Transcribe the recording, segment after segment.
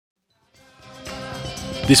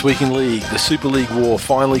This week in League, the Super League war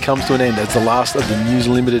finally comes to an end as the last of the News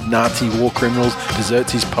Limited Nazi war criminals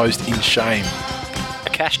deserts his post in shame.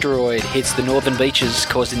 A asteroid hits the northern beaches,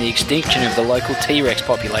 causing the extinction of the local T-Rex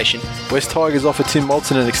population. West Tigers offer Tim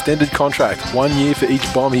Moulton an extended contract, 1 year for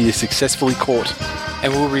each bomb he has successfully caught.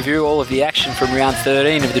 And we'll review all of the action from round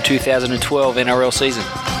 13 of the 2012 NRL season.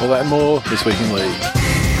 All that and more this week in League.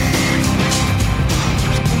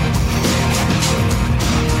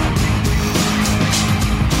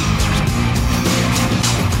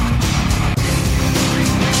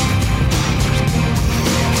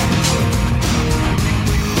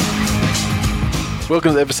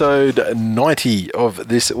 Welcome to episode 90 of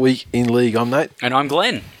This Week in League. I'm Nate. And I'm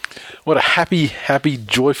Glenn. What a happy,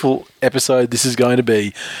 joyful episode this is going to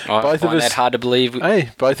be. I find that hard to believe.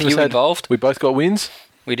 Both of us involved. We both got wins.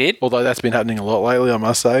 We did. Although that's been happening a lot lately, I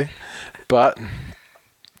must say. But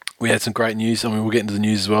we had some great news. I mean, we'll get into the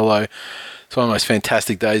news as well, though. It's one of the most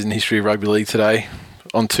fantastic days in the history of rugby league today.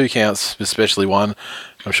 On two counts, especially one.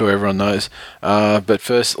 I'm sure everyone knows. But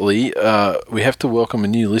firstly, we have to welcome a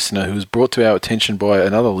new listener who was brought to our attention by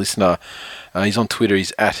another listener. He's on Twitter.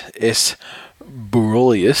 He's at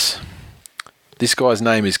sborolius. This guy's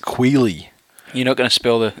name is Queely. You're not going to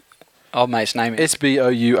spell the old mate's name?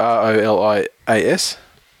 Sbourolias.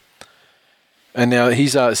 And now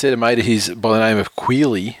he's said a mate of his by the name of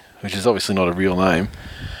Queely, which is obviously not a real name.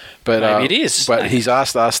 But maybe it is. But he's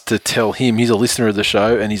asked us to tell him, he's a listener of the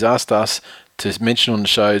show, and he's asked us to mention on the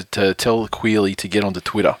show to tell Queely to get onto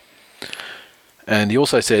Twitter. And he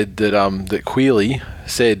also said that that Queely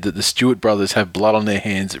said that the Stewart brothers have blood on their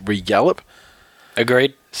hands re Gallop.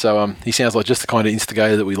 Agreed. So he sounds like just the kind of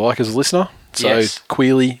instigator that we like as a listener. So yes.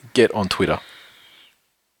 Queely, get on Twitter.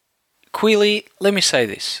 Queely, let me say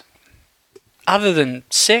this. Other than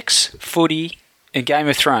sex, footy, and Game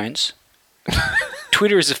of Thrones,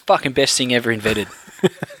 Twitter is the fucking best thing ever invented.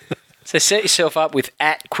 So set yourself up with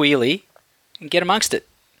 @Queely and get amongst it.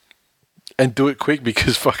 And do it quick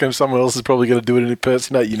because fucking someone else is probably going to do it and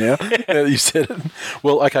impersonate you now. Now that you said it.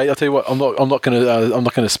 Well, okay, I'll tell you what. I'm not going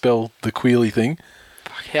to spell the Queely thing.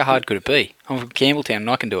 How hard could it be? I'm from Campbelltown and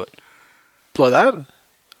I can do it. Like that?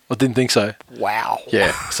 I didn't think so. Wow.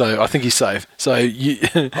 Yeah. So I think he's safe. So you.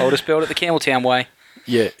 I would have spelled it the Campbelltown way.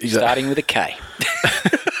 Yeah, exactly. Starting with a K.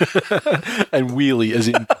 And wheelie, as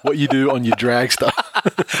in what you do on your dragster.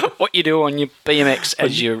 What you do on your BMX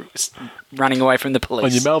as you're running away from the police.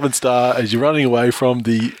 On your Melbourne Star as you're running away from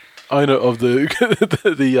the owner of the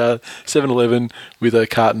 7-Eleven with a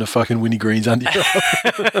carton of fucking Winnie Greens under your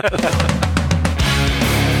arm.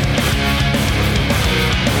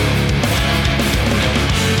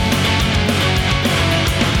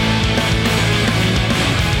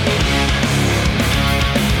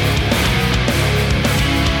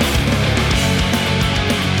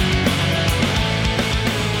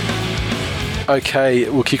 Okay,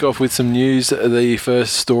 we'll kick off with some news. The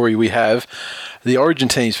first story we have, the Origin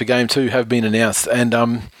teams for Game 2 have been announced, and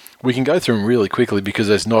we can go through them really quickly because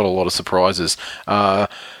there's not a lot of surprises.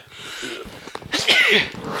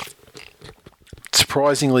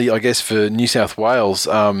 Surprisingly, I guess, for New South Wales,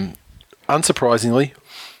 unsurprisingly,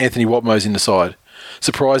 Anthony Watmo's in the side.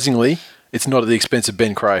 Surprisingly, it's not at the expense of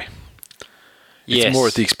Ben Creagh. It's more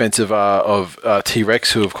at the expense of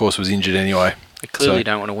T-Rex, who, of course, was injured anyway. They clearly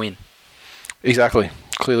don't want to win. Exactly.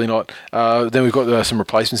 Clearly not. Then we've got some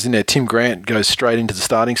replacements in there. Tim Grant goes straight into the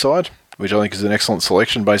starting side, which I think is an excellent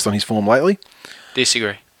selection based on his form lately.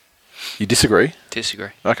 Disagree. You disagree? Disagree.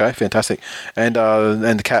 Okay, fantastic. And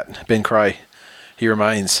the cat, Ben Creagh, he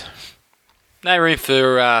remains. No room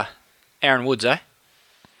for Aaron Woods, eh?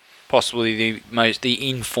 Possibly the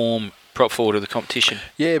in-form prop forward of the competition.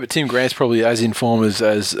 Yeah, but Tim Grant's probably as in form as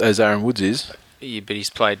Aaron Woods is. Yeah, but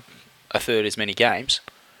he's played a third as many games.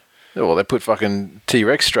 Well, they put fucking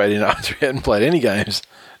T-Rex straight in after he hadn't played any games.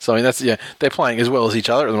 So, I mean, they're playing as well as each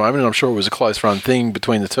other at the moment, and I'm sure it was a close-run thing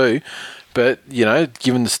between the two. But,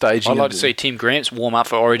 given the staging... I'd like to see Tim Grant's warm up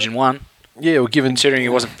for Origin 1. Yeah, well, given... Considering he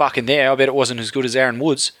wasn't fucking there, I bet it wasn't as good as Aaron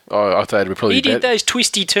Woods. Oh, I thought it would probably be better. He did those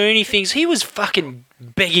twisty-turny things. He was fucking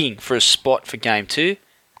begging for a spot for Game 2.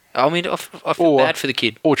 I mean, I feel bad for the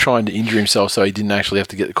kid. Or trying to injure himself so he didn't actually have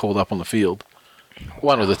to get called up on the field.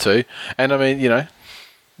 One of the two. And, I mean,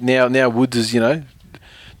 Now Woods is,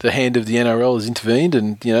 the hand of the NRL has intervened,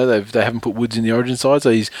 and they haven't put Woods in the Origin side, so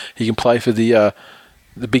he can play for the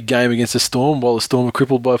big game against the Storm while the Storm are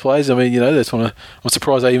crippled by players. I mean, that's one. I'm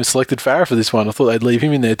surprised they even selected Farah for this one. I thought they'd leave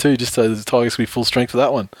him in there too, just so the Tigers could be full strength for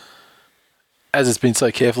that one. As it's been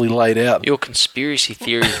so carefully laid out. Your conspiracy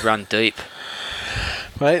theories run deep,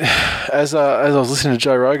 mate. As I was listening to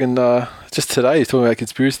Joe Rogan just today, he was talking about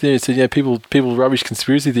conspiracy theories. He said, people rubbish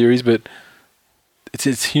conspiracy theories, but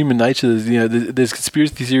it's human nature. There's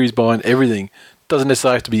conspiracy theories behind everything. Doesn't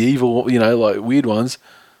necessarily have to be evil, like weird ones,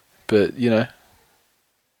 but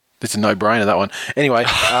it's a no-brainer, that one. Anyway,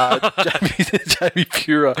 Jamie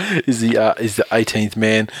Pura is the 18th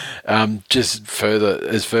man. Just further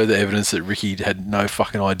evidence that Ricky had no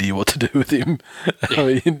fucking idea what to do with him. I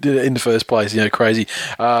mean, in the first place, crazy.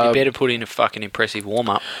 You better put in a fucking impressive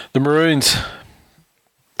warm-up. The Maroons,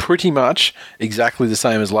 pretty much exactly the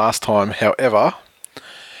same as last time. However,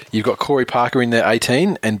 you've got Corey Parker in there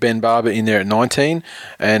 18 and Ben Barber in there at 19,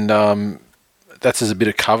 and that's as a bit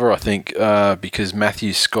of cover, I think, because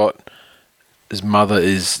Matthew Scott's mother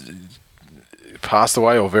is passed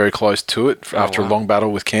away or very close to it after a long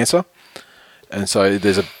battle with cancer, and so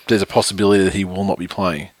there's a possibility that he will not be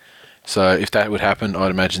playing. So if that would happen, I'd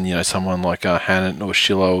imagine someone like Hannant or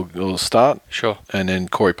Schiller will start. Sure. And then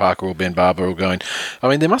Corey Parker or Ben Barber will go in. I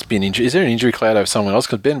mean, there must be an injury. Is there an injury cloud over someone else?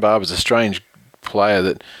 Because Ben Barber's a strange player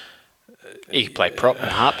that he can play prop in a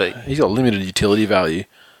heartbeat. He's got limited utility value.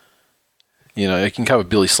 He can cover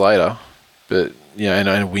Billy Slater, but and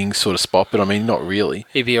a wing sort of spot. But I mean, not really.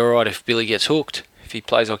 He'd be all right if Billy gets hooked. If he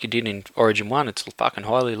plays like he did in Origin 1, it's fucking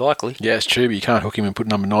highly likely. Yeah, it's true, but you can't hook him and put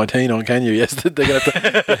number 19 on, can you? Yes, they're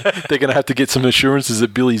gonna have to get some assurances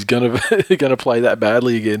that Billy's gonna play that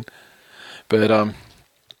badly again. But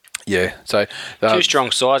yeah. So two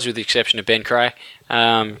strong sides with the exception of Ben Cray.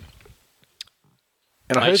 And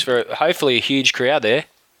makes for hopefully a huge crowd there.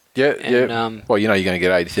 Yeah, yeah. Well, you're going to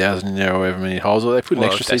get 80,000 in there or however many holes. Or they put an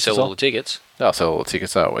extra they sell all the tickets. They'll sell all the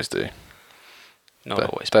tickets. They always do. Not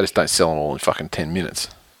always. They just don't sell them all in fucking 10 minutes.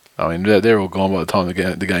 I mean, they're all gone by the time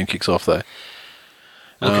the game kicks off, though.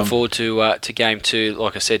 Looking forward to Game 2.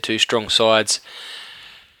 Like I said, two strong sides.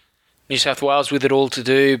 New South Wales with it all to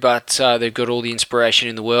do, but they've got all the inspiration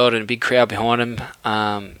in the world and a big crowd behind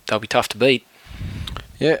them. They'll be tough to beat.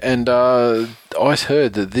 Yeah, and I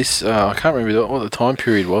heard that this, I can't remember what the time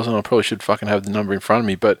period was, and I probably should fucking have the number in front of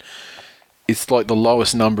me, but it's like the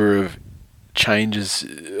lowest number of changes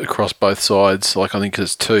across both sides. Like I think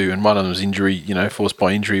it's 2, and one of them was injury, forced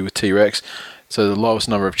by injury with T-Rex. So the lowest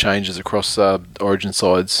number of changes across Origin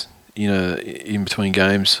sides, in between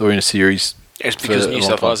games or in a series. It's because New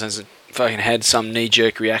South Wales hasn't fucking had some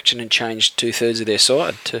knee-jerk reaction and changed 2/3 of their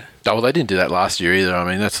side. Oh, well, they didn't do that last year either. I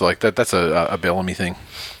mean, that's like that's a Bellamy thing.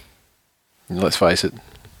 Let's face it,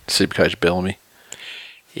 Supercoach Bellamy.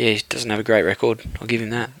 Yeah, he doesn't have a great record. I'll give him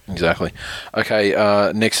that. Exactly. Okay,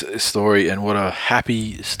 next story, and what a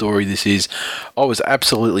happy story this is. I was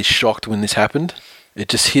absolutely shocked when this happened. It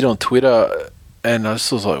just hit on Twitter, and I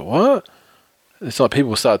just was like, what? It's like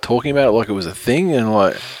people started talking about it like it was a thing, and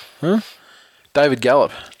like, huh? David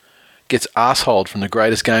Gallop gets assholed from the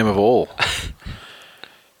greatest game of all.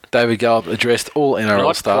 David Gallop addressed all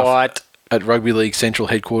NRL staff at Rugby League Central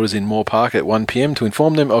headquarters in Moore Park at 1 p.m. to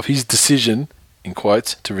inform them of his decision, in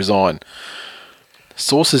quotes, to resign.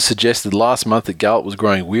 Sources suggested last month that Gallop was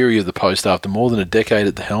growing weary of the post after more than a decade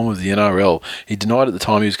at the helm of the NRL. He denied at the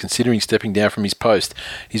time he was considering stepping down from his post.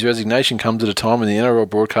 His resignation comes at a time when the NRL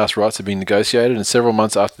broadcast rights have been negotiated and several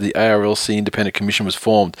months after the ARLC Independent Commission was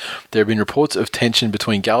formed. There have been reports of tension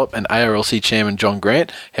between Gallop and ARLC Chairman John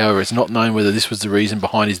Grant. However, it's not known whether this was the reason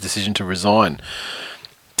behind his decision to resign.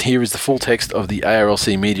 Here is the full text of the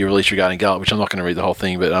ARLC media release regarding Gallop, which I'm not going to read the whole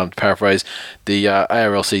thing, but to paraphrase, the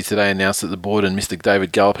ARLC today announced that the board and Mr.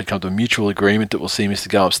 David Gallop had come to a mutual agreement that will see Mr.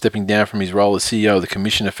 Gallop stepping down from his role as CEO of the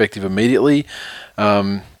Commission effective immediately.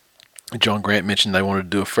 John Grant mentioned they wanted to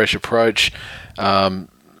do a fresh approach, and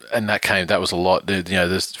that was a lot.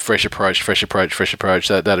 This fresh approach.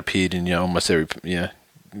 That appeared in almost every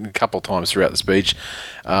a couple of times throughout the speech.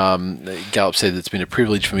 Gallop said it's been a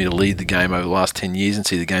privilege for me to lead the game over the last 10 years and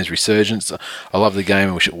see the game's resurgence. I love the game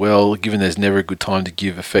and wish it well. Given there's never a good time to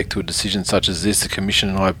give effect to a decision such as this, the Commission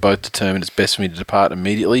and I have both determined it's best for me to depart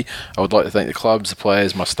immediately. I would like to thank the clubs, the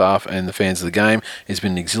players, my staff and the fans of the game. It's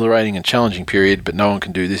been an exhilarating and challenging period, but no one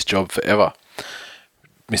can do this job forever.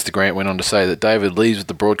 Mr. Grant went on to say that David leaves with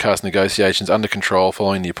the broadcast negotiations under control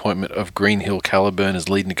following the appointment of Greenhill Caliburn as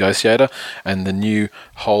lead negotiator and the new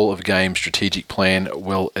whole-of-game strategic plan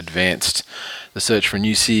well advanced. The search for a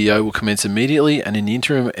new CEO will commence immediately, and in the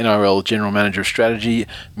interim, NRL General Manager of Strategy,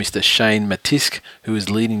 Mr. Shane Matisk, who is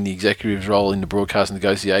leading the executive's role in the broadcast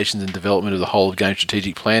negotiations and development of the whole-of-game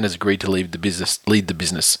strategic plan, has agreed to lead the business.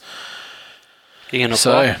 You going to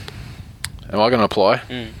apply? Am I going to apply?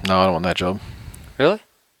 No, I don't want that job. Really?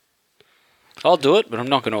 I'll do it, but I'm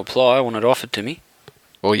not going to apply. I want it offered to me.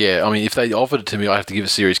 Well, yeah. I mean, if they offered it to me, I have to give it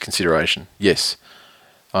serious consideration. Yes.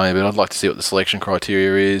 But I'd like to see what the selection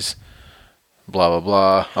criteria is. Blah, blah,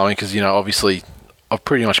 blah. I mean, because, obviously, I've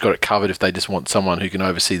pretty much got it covered if they just want someone who can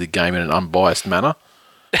oversee the game in an unbiased manner,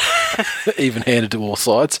 even-handed to all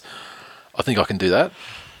sides. I think I can do that.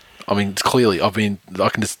 I mean, clearly, I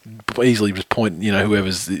can just easily just point,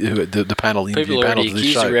 whoever's the panel, the People interview panel already to this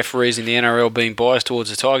accuse show. the referees in the NRL being biased towards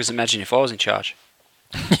the Tigers. Imagine if I was in charge.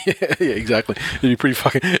 Yeah, exactly. It'd be pretty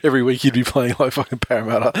fucking... Every week you'd be playing like fucking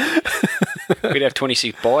Parramatta. We'd have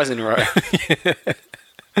 26 buys in a row.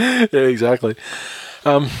 Yeah, exactly.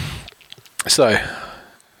 So,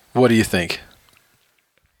 what do you think?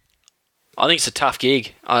 I think it's a tough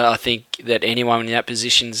gig. I think that anyone in that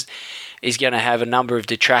position is going to have a number of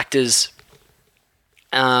detractors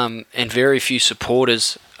and very few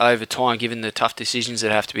supporters over time, given the tough decisions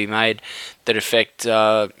that have to be made that affect,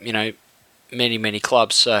 many, many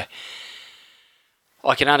clubs. So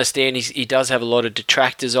I can understand he does have a lot of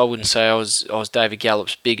detractors. I wouldn't say I was David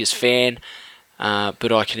Gallop's biggest fan,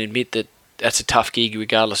 but I can admit that that's a tough gig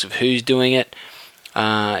regardless of who's doing it.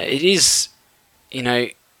 It is,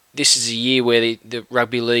 this is a year where the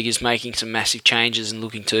Rugby League is making some massive changes and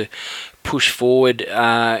looking to push forward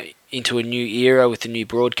into a new era with the new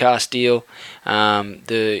broadcast deal.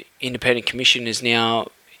 The Independent Commission is now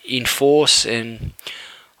in force, and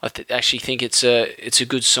I actually think it's a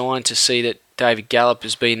good sign to see that David Gallop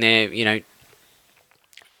has been there,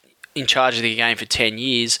 in charge of the game for 10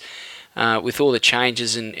 years. With all the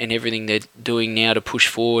changes and everything they're doing now to push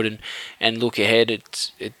forward and look ahead,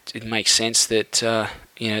 it makes sense that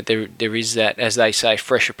there is that, as they say,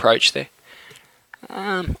 fresh approach there.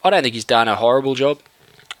 I don't think he's done a horrible job.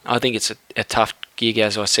 I think it's a tough gig,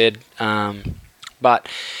 as I said. But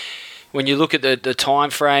when you look at the time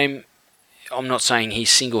frame, I'm not saying he's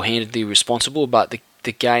single-handedly responsible, but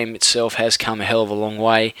the game itself has come a hell of a long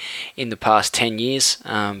way in the past 10 years.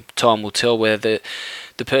 Time will tell whether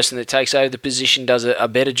the person that takes over the position does a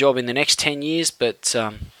better job in the next 10 years, but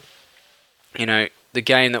the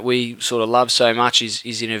game that we sort of love so much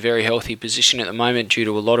is in a very healthy position at the moment due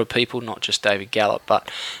to a lot of people, not just David Gallop,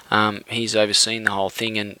 but he's overseen the whole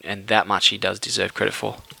thing, and that much he does deserve credit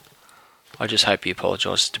for. I just hope he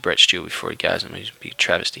apologises to Brett Stewart before he goes. I mean, it's a big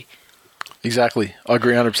travesty. Exactly. I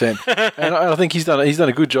agree 100%. And I think he's done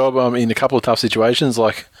a good job in a couple of tough situations,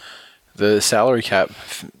 like the salary cap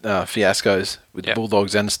fiascos with the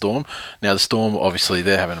Bulldogs and the Storm. Now, the Storm, obviously,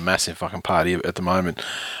 they're having a massive fucking party at the moment.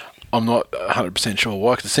 I'm not 100% sure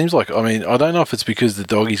why, because it seems like, I don't know if it's because the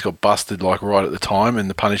Doggies got busted like right at the time and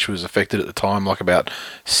the punish was affected at the time, like about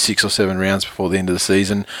 6 or 7 rounds before the end of the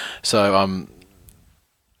season. So,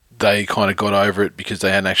 they kind of got over it because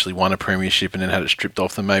they hadn't actually won a premiership and then had it stripped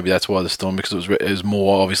off them. Maybe that's why the Storm, because it was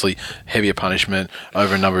more, obviously, heavier punishment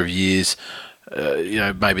over a number of years.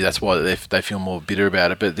 Maybe that's why they feel more bitter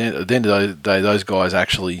about it. But then, at the end of the day, those guys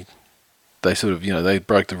actually, they sort of, they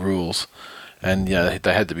broke the rules and,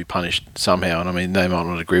 they had to be punished somehow. And, they might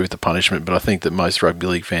not agree with the punishment, but I think that most rugby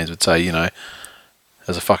league fans would say, it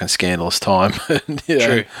was a fucking scandalous time.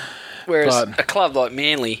 True. Whereas a club like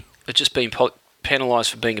Manly have just been penalised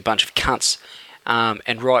for being a bunch of cunts,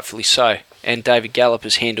 and rightfully so. And David Gallop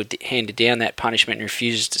has handed down that punishment and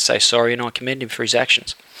refuses to say sorry, and I commend him for his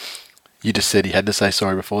actions. You just said he had to say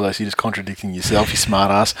sorry before though, so you're just contradicting yourself, you smart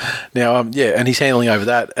ass. Now, and he's handling over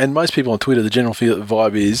that. And most people on Twitter, the general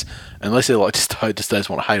vibe is, unless they're like just don't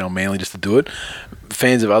want to hate on Manly just to do it,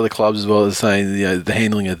 fans of other clubs as well are saying the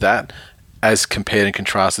handling of that, as compared and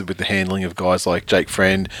contrasted with the handling of guys like Jake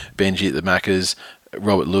Friend, Benji at the Maccas,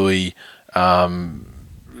 Robert Louis, Todd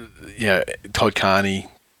Carney,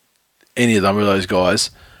 any of them of those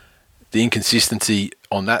guys, the inconsistency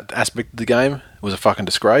on that aspect of the game was a fucking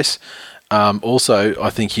disgrace. Also, I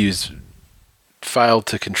think he failed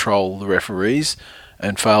to control the referees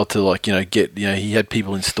and failed to get, he had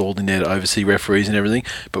people installed in there to oversee referees and everything,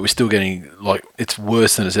 but we're still getting, it's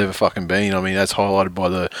worse than it's ever fucking been. That's highlighted by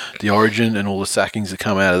the Origin and all the sackings that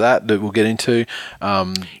come out of that we'll get into. How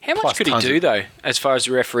much could he do, though, as far as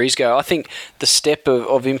the referees go? I think the step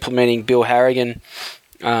of implementing Bill Harrigan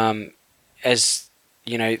as,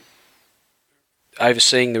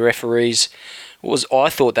 overseeing the referees I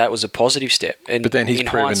thought that was a positive step. And but then he's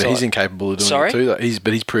proven that he's incapable of doing it too. Though.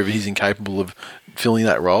 He's proven he's incapable of filling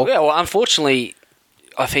that role. Yeah, well, unfortunately,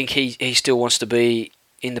 I think he still wants to be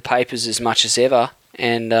in the papers as much as ever,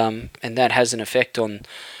 and that has an effect on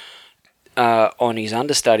his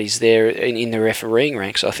understudies there in the refereeing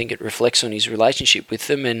ranks. I think it reflects on his relationship with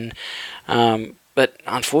them, and but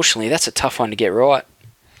unfortunately, that's a tough one to get right.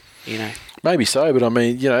 Maybe so, but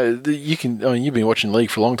you can. You've been watching league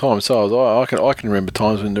for a long time, so was I can remember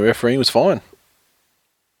times when the refereeing was fine.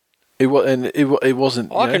 It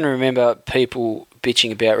wasn't. I can remember people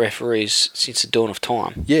bitching about referees since the dawn of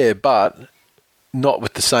time. Yeah, but not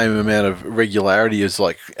with the same amount of regularity as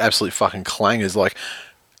like absolute fucking clangers, like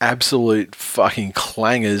absolute fucking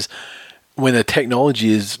clangers. When the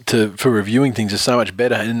technology is for reviewing things is so much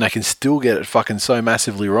better, and they can still get it fucking so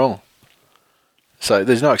massively wrong. So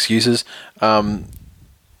there's no excuses. And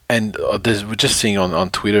we're just seeing on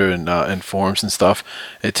Twitter and forums and stuff.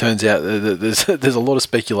 It turns out that there's a lot of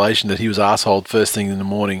speculation that he was arseholed first thing in the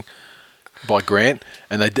morning by Grant,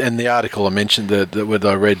 and the article I mentioned that what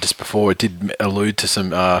I read just before, it did allude to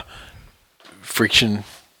some friction,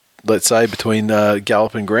 let's say, between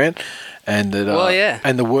Gallop and Grant. And that,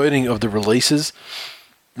 and the wording of the releases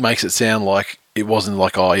makes it sound like it wasn't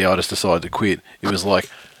like, oh yeah, I just decided to quit. It was like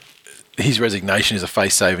his resignation is a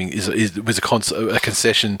face saving, was a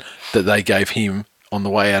concession that they gave him on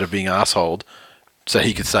the way out of being arseholed, so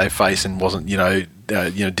he could save face and wasn't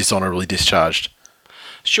dishonorably discharged.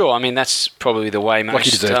 Sure, I mean that's probably the way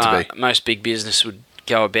most big business would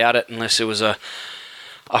go about it, unless there was a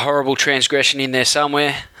horrible transgression in there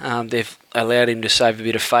somewhere. They've allowed him to save a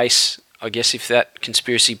bit of face, I guess, if that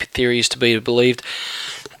conspiracy theory is to be believed.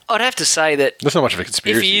 I'd have to say that that's not much of a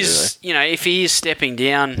conspiracy. If he is stepping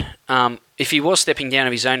down, if he was stepping down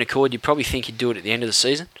of his own accord, you'd probably think he'd do it at the end of the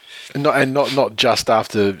season. Not just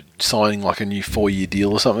after signing like a new 4-year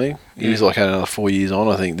deal or something. He was like another 4 years on.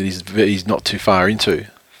 I think that he's not too far into.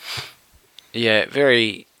 Yeah,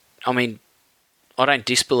 very. I mean, I don't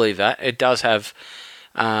disbelieve that. It does have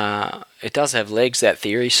legs, that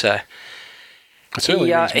theory. So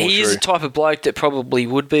he is a type of bloke that probably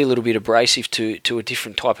would be a little bit abrasive to a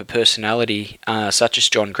different type of personality, such as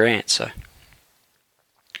John Grant. So,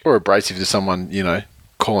 or abrasive to someone,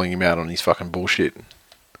 calling him out on his fucking bullshit.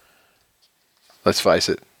 Let's face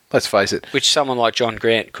it. Which someone like John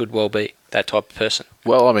Grant could well be, that type of person.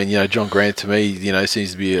 Well, I mean, John Grant to me,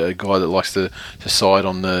 seems to be a guy that likes to side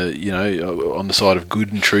on on the side of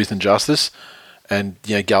good and truth and justice. And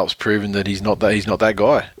Gallup's proven that he's not that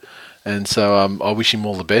guy. And so I wish him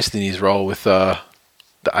all the best in his role with the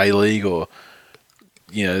A-League or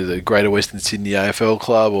the Greater Western Sydney AFL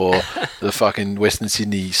club or the fucking Western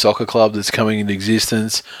Sydney soccer club that's coming into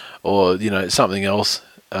existence or something else.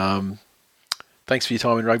 Thanks for your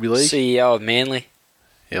time in rugby league. CEO of Manly.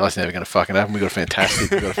 Yeah, that's never going to fucking happen. We've got a fantastic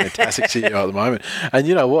CEO at the moment. And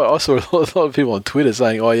you know what? I saw a lot of people on Twitter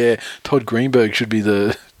saying, "Oh yeah, Todd Greenberg should be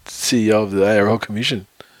the CEO of the ARL Commission."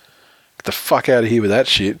 Get the fuck out of here with that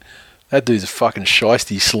shit. That dude's a fucking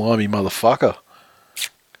shiesty, slimy motherfucker.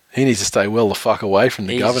 He needs to stay well the fuck away from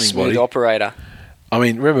the governing body. He's a smooth operator. I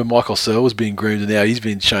mean, remember Michael Searle was being groomed, and now he's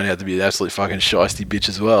been shown out to be an absolute fucking shiesty bitch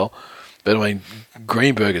as well. But I mean,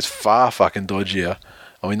 Greenberg is far fucking dodgier.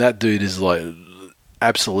 I mean, that dude is like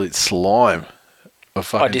absolute slime of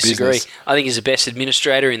fucking I disagree. business. I think he's the best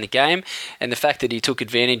administrator in the game, and the fact that he took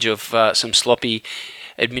advantage of some sloppy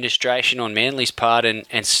administration on Manly's part and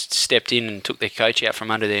stepped in and took their coach out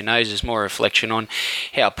from under their nose is more a reflection on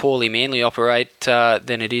how poorly Manly operate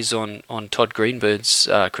than it is on Todd Greenberg's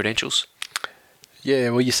credentials.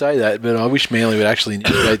 Yeah, well, you say that, but I wish Manly would actually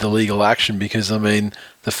initiate the legal action because, I mean,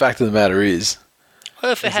 the fact of the matter is...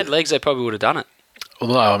 Well, if it had legs, they probably would have done it.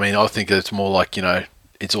 Well, no, I mean, I think it's more like,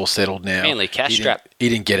 it's all settled now. Manly cash strap. He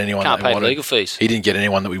didn't get anyone that we wanted. Can't pay legal fees. He didn't get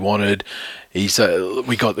anyone that we wanted. We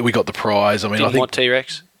got the prize. I mean, didn't want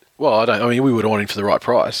T-Rex? Well, we would have wanted him for the right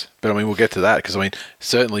price. But, I mean, we'll get to that because, I mean,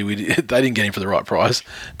 certainly they didn't get him for the right price.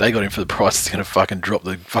 They got him for the price that's going to fucking drop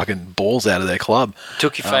the fucking balls out of their club.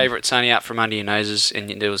 Took your favourite Sonny out from under your noses and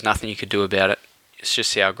there was nothing you could do about it. It's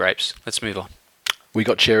just sour grapes. Let's move on. We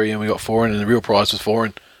got Cherry and we got Foreign and the real prize was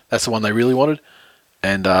Foreign. That's the one they really wanted.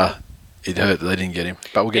 And it hurt that they didn't get him.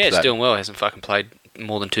 But we'll get to that. Yeah, it's doing well. He hasn't fucking played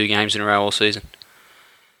more than 2 games in a row all season.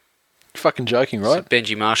 You're fucking joking, right? It's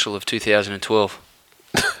Benji Marshall of 2012.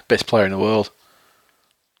 Best player in the world.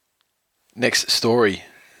 Next story.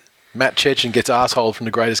 Matt Cecchin gets arsehole from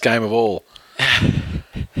the greatest game of all.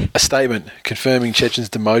 A statement confirming Cecchin's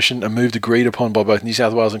demotion, a move agreed upon by both New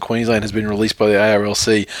South Wales and Queensland, has been released by the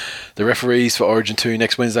ARLC. The referees for Origin 2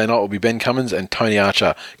 next Wednesday night will be Ben Cummins and Tony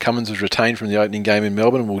Archer. Cummins was retained from the opening game in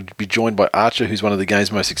Melbourne and will be joined by Archer, who's one of the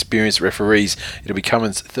game's most experienced referees. It'll be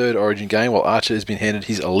Cummins' 3rd Origin game, while Archer has been handed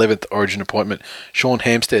his 11th Origin appointment. Sean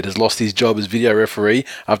Hampstead has lost his job as video referee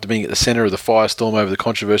after being at the centre of the firestorm over the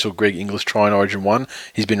controversial Greg Inglis try in Origin 1.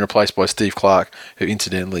 He's been replaced by Steve Clark, who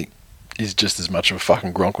incidentally... is just as much of a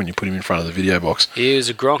fucking gronk when you put him in front of the video box. He was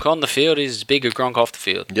a gronk on the field. He's as big a gronk off the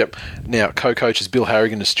field. Yep. Now, co-coaches Bill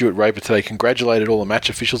Harrigan and Stuart Raper today congratulated all the match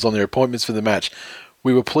officials on their appointments for the match.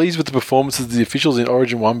 We were pleased with the performances of the officials in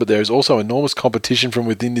Origin 1, but there is also enormous competition from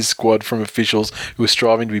within this squad from officials who are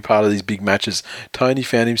striving to be part of these big matches. Tony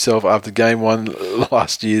found himself after Game 1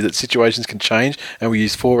 last year that situations can change, and we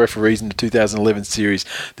used 4 referees in the 2011 series.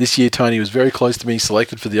 This year, Tony was very close to being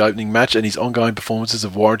selected for the opening match, and his ongoing performances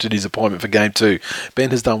have warranted his appointment for Game 2. Ben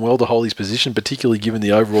has done well to hold his position, particularly given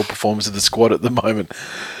the overall performance of the squad at the moment.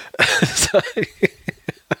 So...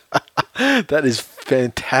 That is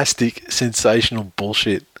fantastic, sensational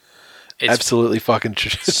bullshit. It's absolutely fucking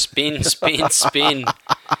true. Spin. And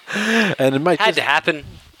it had to happen.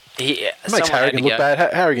 It makes Harrigan look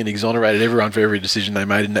bad. Harrigan exonerated everyone for every decision they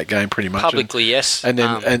made in that game, pretty much. Publicly, yes. And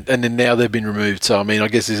then and then now they've been removed. So I mean, I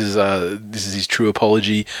guess this is his true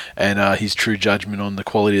apology and his true judgment on the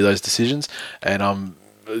quality of those decisions. And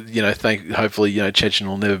hopefully, Cecchin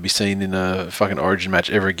will never be seen in a fucking Origin match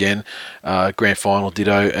ever again. Grand final,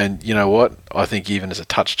 ditto. And you know what? I think even as a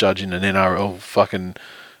touch judge in an NRL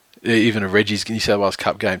even a Reggie's New South Wales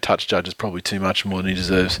Cup game touch judge is probably too much more than he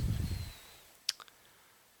deserves.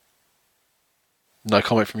 No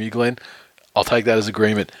comment from you, Glenn. I'll take that as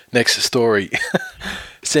agreement. Next story.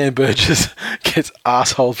 Sam Burgess gets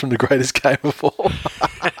arsehole from the greatest game of all.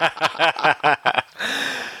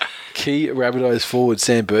 Key Rabbitohs forward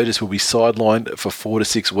Sam Burgess will be sidelined for 4 to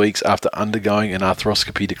 6 weeks after undergoing an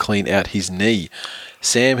arthroscopy to clean out his knee.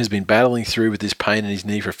 Sam has been battling through with this pain in his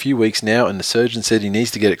knee for a few weeks now, and the surgeon said he needs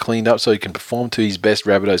to get it cleaned up so he can perform to his best.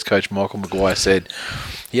 Rabbitohs coach Michael Maguire said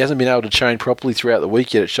he hasn't been able to train properly throughout the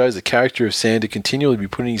week yet. It shows the character of Sam to continually be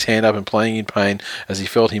putting his hand up and playing in pain, as he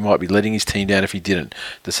felt he might be letting his team down if he didn't.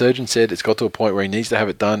 The surgeon said it's got to a point where he needs to have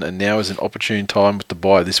it done, and now is an opportune time with the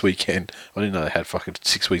bye this weekend. I didn't know they had fucking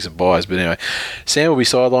 6 weeks of byes, but anyway. Sam will be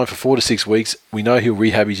sidelined for 4 to 6 weeks. We know he'll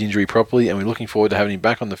rehab his injury properly, and we're looking forward to having him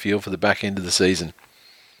back on the field for the back end of the season.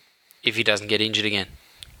 If he doesn't get injured again.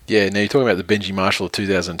 Yeah, now you're talking about the Benji Marshall of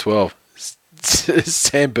 2012.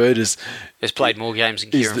 Sam Burgess has played more games than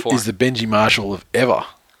Kieran Foran. Is the Benji Marshall of ever.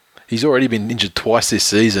 He's already been injured twice this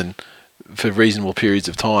season for reasonable periods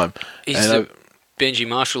of time. He's the Benji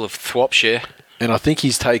Marshall of Thwopshire. And I think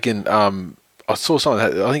he's taken... I saw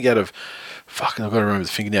something, I think out of... Fucking, I've got to remember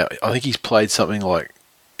the figure now. I think he's played something like...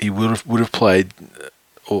 He would have played...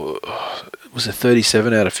 Or was it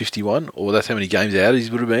 37 out of 51? Or that's how many games out he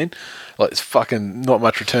would have been? Like, it's fucking not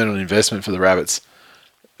much return on investment for the Rabbits.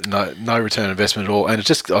 No return on investment at all. And it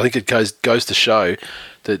just, I think it goes to show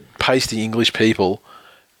that pasty English people,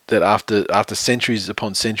 that after centuries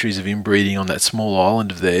upon centuries of inbreeding on that small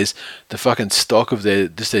island of theirs, the fucking stock of their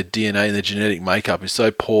DNA and their genetic makeup is so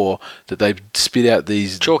poor that they spit out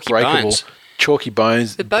these chalky bones. Chalky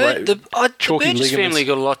bones. The Burgess family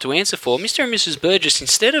got a lot to answer for. Mr. and Mrs. Burgess,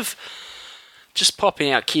 instead of just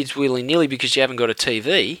popping out kids willy-nilly because you haven't got a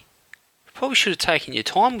TV, you probably should have taken your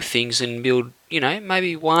time with things and build,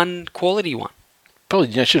 maybe one quality one.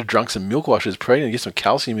 Probably should have drunk some milk while she was pregnant and get some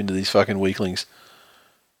calcium into these fucking weaklings.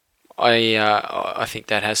 I think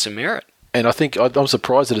that has some merit. And I think I'm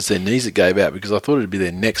surprised that it's their knees that gave out, because I thought it'd be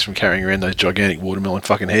their necks from carrying around those gigantic watermelon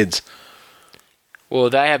fucking heads. Well,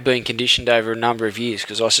 they have been conditioned over a number of years,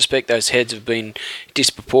 because I suspect those heads have been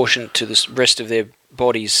disproportionate to the rest of their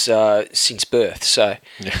bodies since birth. So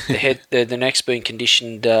the neck's been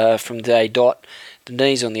conditioned from day dot. The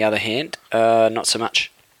knees, on the other hand, not so much.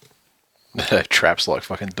 Traps like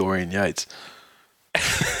fucking Dorian Yates.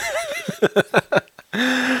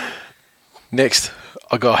 Next,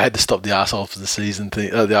 I had to stop the arsehole for the season thing,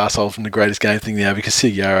 the arsehole from the greatest game thing now, because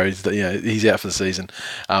Sigaro he's out for the season,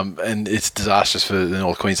 and it's disastrous for the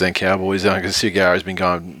North Queensland Cowboys because Sigaro's been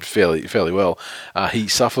going fairly well. He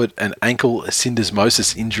suffered an ankle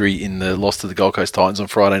syndesmosis injury in the loss to the Gold Coast Titans on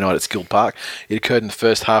Friday night at Skill Park. It occurred in the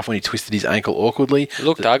first half when he twisted his ankle awkwardly. It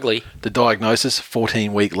looked ugly. The diagnosis: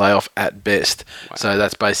 14-week layoff at best. Wow. So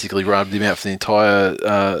that's basically rubbed him out for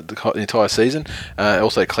the entire season. It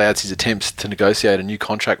also clouds his attempts to negotiate a new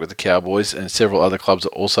contract with the Cowboys, and several other clubs are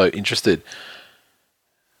also interested.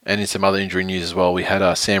 And in some other injury news as well, we had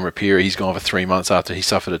Sam Rapira. He's gone for 3 months after he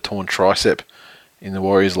suffered a torn tricep in the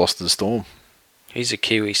Warriors' loss to the Storm. He's a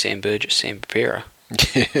Kiwi, Sam Burgess, Sam Rapira.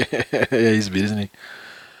 Yeah, he's a bit, isn't he?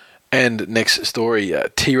 And next story,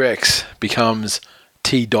 T-Rex becomes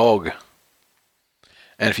T-Dog.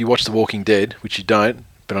 And if you watch The Walking Dead, which you don't,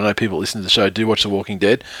 but I know people that listen to the show do watch The Walking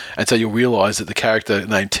Dead, and so you'll realise that the character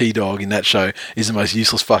named T-Dog in that show is the most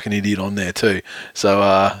useless fucking idiot on there too.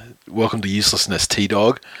 So, welcome to uselessness,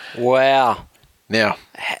 T-Dog. Wow. Now,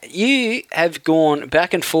 you have gone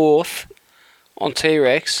back and forth on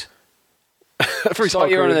T-Rex. It's like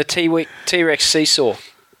you're on the T-Rex seesaw.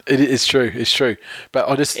 It's true.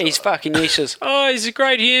 But he's fucking useless. Oh, he's a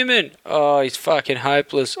great human. Oh, he's fucking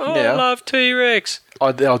hopeless. Oh, I love T-Rex.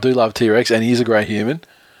 I do love T-Rex, and he is a great human,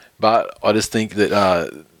 but I just think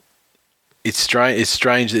that it's strange. It's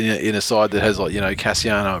strange that in a side that has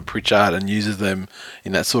Cassiano and Pritchard and uses them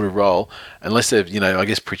in that sort of role, unless they've I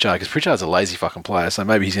guess Pritchard, because Pritchard's a lazy fucking player, so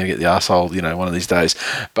maybe he's going to get the arsehole one of these days.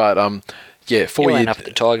 But 4 He'll years end up at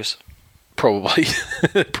the Tigers. Probably,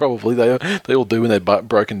 probably they all do when they're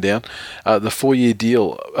broken down. The 4-year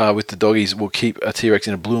deal with the Doggies will keep a T-Rex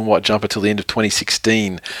in a blue and white jumper till the end of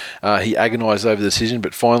 2016. He agonised over the decision,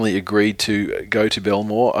 but finally agreed to go to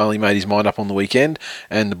Belmore. Only made his mind up on the weekend,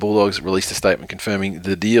 and the Bulldogs released a statement confirming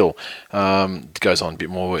the deal. It goes on a bit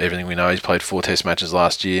more everything we know. He's played 4 Test matches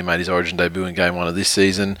last year, made his Origin debut in Game 1 of this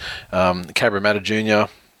season. Cabramatta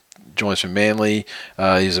Jr. joins from Manly.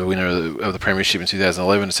 He's a winner of the Premiership in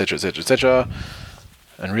 2011, etc., etc., etc.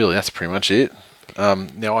 And really, that's pretty much it.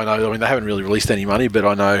 Now, I know, they haven't really released any money, but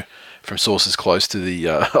I know from sources close to the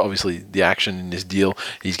obviously the action in this deal,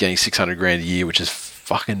 he's getting $600,000 a year, which is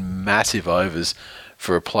fucking massive overs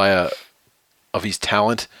for a player of his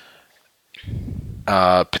talent,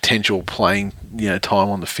 potential playing time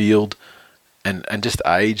on the field. And just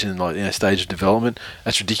age and stage of development,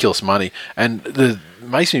 that's ridiculous money. And it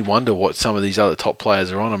makes me wonder what some of these other top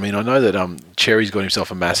players are on. I mean, I know that Cherry's got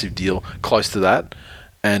himself a massive deal close to that,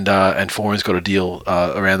 and Foran's got a deal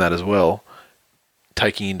around that as well,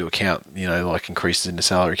 taking into account increases in the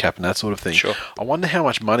salary cap and that sort of thing. Sure. I wonder how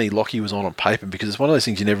much money Lockie was on paper, because it's one of those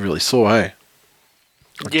things you never really saw, eh?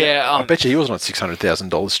 I bet you he wasn't on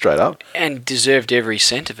 $600,000 straight up, and deserved every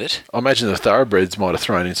cent of it. I imagine the Thoroughbreds might have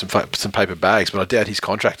thrown in some paper bags, but I doubt his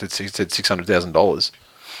contract said $600,000.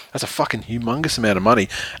 That's a fucking humongous amount of money,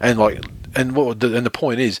 and the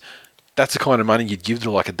point is, that's the kind of money you'd give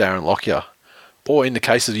to a Darren Lockyer, or in the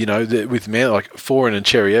case of with man Foran and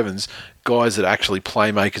Cherry Evans, guys that actually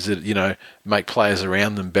playmakers that make players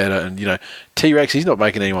around them better. And T-Rex, he's not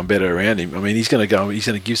making anyone better around him. I mean, he's going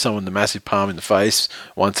to give someone the massive palm in the face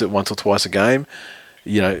once or twice a game.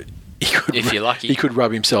 If you're lucky, he could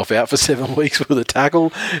rub himself out for 7 weeks with a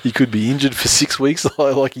tackle. He could be injured for 6 weeks,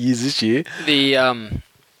 like he is this year. The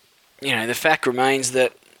fact remains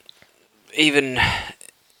that even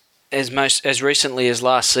as recently as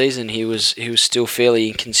last season, he was still fairly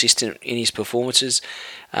inconsistent in his performances.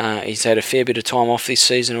 He's had a fair bit of time off this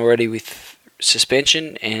season already with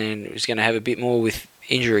suspension, and he's going to have a bit more with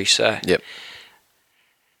injury. So, yep.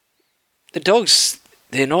 The Dogs,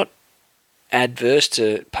 they're not adverse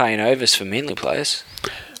to paying overs for Manly players.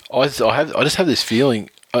 I just have this feeling,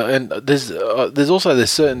 and there's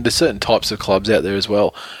certain types of clubs out there as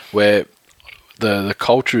well where the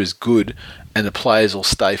culture is good and the players will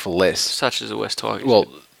stay for less. Such as the West Tigers. I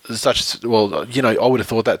would have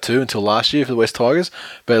thought that too until last year for the West Tigers.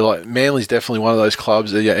 But Manly's definitely one of those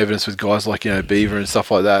clubs. Evidence with guys like Beaver and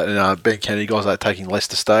stuff like that, and Ben Kennedy, guys like taking less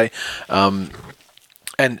to stay. And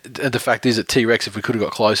the fact is that T-Rex, if we could have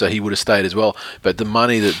got closer, he would have stayed as well. But the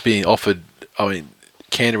money that's being offered,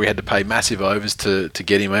 Canterbury had to pay massive overs to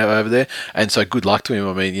get him over there. And so good luck to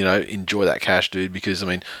him. Enjoy that cash, dude, because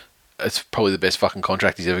it's probably the best fucking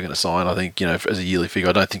contract he's ever going to sign. I think, as a yearly figure,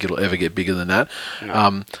 I don't think it'll ever get bigger than that.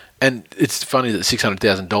 No. And it's funny that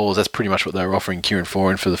 $600,000, that's pretty much what they were offering Kieran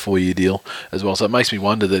Foran for the 4-year deal as well. So it makes me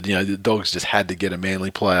wonder that, the Dogs just had to get a Manly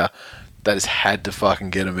player. They just had to fucking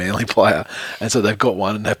get a Manly player. And so they've got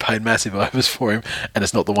one and they've paid massive overs for him, and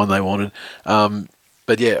it's not the one they wanted.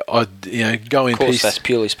 But yeah, go in peace. Of course, that's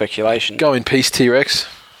purely speculation. Go in peace, T-Rex,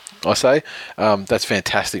 I say. That's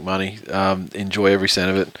fantastic money. Enjoy every cent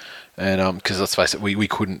of it. And because let's face it, we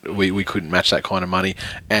couldn't match that kind of money.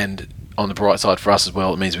 And on the bright side for us as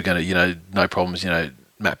well, it means we're going to no problems.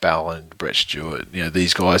 Matt Ballin, Brett Stewart,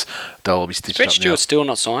 these guys, they'll all be stitched up now. Brett Stewart's still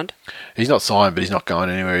not signed? He's not signed, but he's not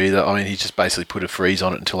going anywhere either. He's just basically put a freeze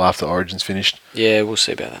on it until after Origin's finished. Yeah, we'll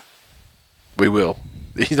see about that. We will.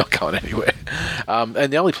 He's not going anywhere.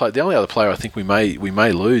 And the only other player I think we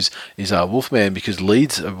may lose is Wolfman, because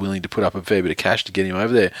Leeds are willing to put up a fair bit of cash to get him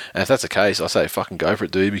over there. And if that's the case, I say fucking go for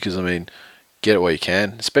it, dude, because get it where you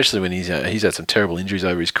can, especially when he's had some terrible injuries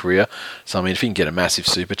over his career. So if he can get a massive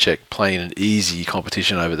super check playing an easy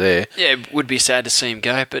competition over there, yeah, it would be sad to see him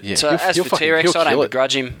go. But as for T-Rex, I don't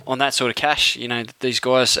begrudge him on that sort of cash. These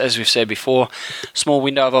guys, as we've said before, small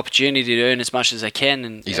window of opportunity to earn as much as they can,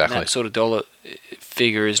 and exactly. That sort of dollar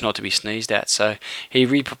figure is not to be sneezed at. So he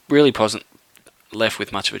really wasn't left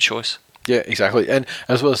with much of a choice. Yeah, exactly. And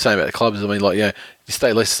as well as saying about the clubs, you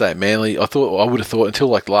stay at Manly. I would have thought until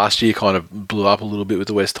last year kind of blew up a little bit with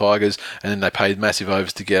the West Tigers, and then they paid massive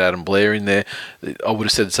overs to get Adam Blair in there. I would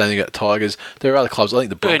have said the same thing about the Tigers. There are other clubs. I think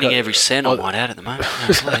the Broncos, burning every cent I might out at the moment.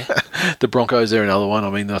 The Broncos, they're another one.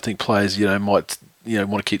 I think players, might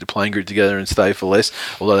want to keep the playing group together and stay for less.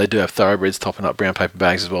 Although they do have thoroughbreds topping up brown paper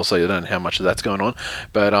bags as well, so you don't know how much of that's going on.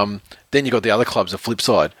 But then you got the other clubs, the flip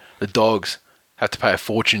side. The Dogs have to pay a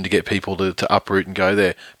fortune to get people to uproot and go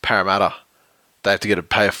there. Parramatta, they have to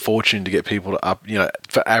pay a fortune to get people to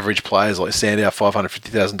for average players like Sandow,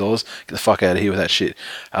 $550,000. Get the fuck out of here with that shit.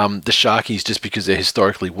 The Sharkies, just because they're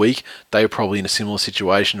historically weak, they are probably in a similar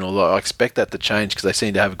situation, although I expect that to change because they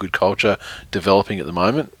seem to have a good culture developing at the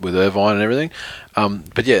moment with Irvine and everything.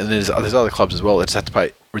 But yeah, and there's other clubs as well that just have to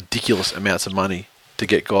pay ridiculous amounts of money to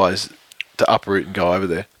get guys to uproot and go over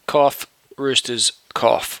there. Cough, Roosters,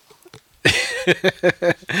 cough.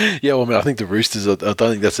 Yeah, well, I mean, I think the Roosters, I don't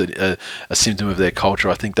think that's a symptom of their culture.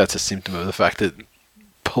 I think that's a symptom of the fact that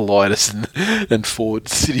Politis and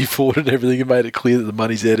City Ford and everything have made it clear that the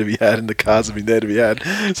money's there to be had and the cars have been there to be had.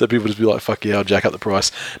 So people just be like, fuck yeah, I'll jack up the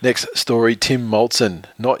price. Next story, Tim Moulton,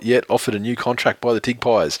 not yet offered a new contract by the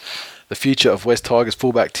Tigpies. The future of West Tigers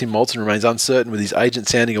fullback Tim Moulton remains uncertain, with his agent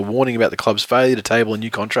sounding a warning about the club's failure to table a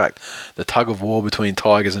new contract. The tug of war between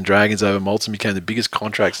Tigers and Dragons over Moulton became the biggest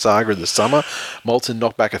contract saga of the summer. Moulton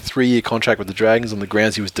knocked back a 3-year contract with the Dragons on the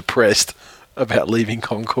grounds he was depressed about leaving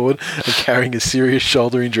Concord and carrying a serious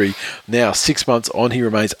shoulder injury. Now, 6 months on, he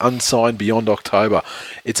remains unsigned beyond October.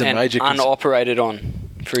 It's a major unoperated on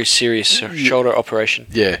for his serious shoulder operation.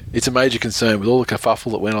 Yeah, it's a major concern with all the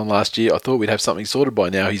kerfuffle that went on last year. I thought we'd have something sorted by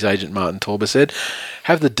now, his agent Martin Torber said.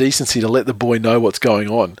 Have the decency to let the boy know what's going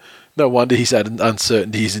on. No wonder he's had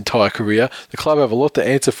uncertainty his entire career. The club have a lot to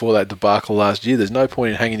answer for that debacle last year. There's no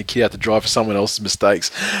point in hanging the kid out to dry for someone else's mistakes.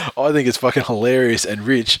 I think it's fucking hilarious and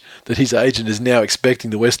rich that his agent is now expecting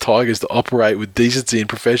the West Tigers to operate with decency and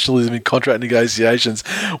professionalism in contract negotiations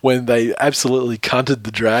when they absolutely cunted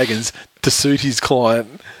the Dragons to suit his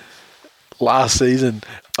client last season.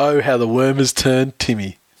 Oh, how the worm has turned,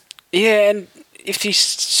 Timmy. Yeah, and if he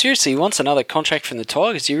seriously wants another contract from the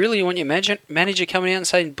Tigers, do you really want your manager coming out and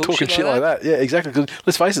saying bullshit talking shit like that? Yeah, exactly. 'Cause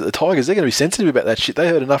let's face it, the Tigers, they're going to be sensitive about that shit. They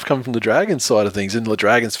heard enough coming from the Dragons side of things and the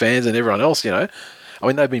Dragons fans and everyone else, I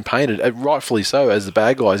mean, they've been painted, rightfully so, as the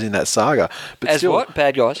bad guys in that saga. But as still, what?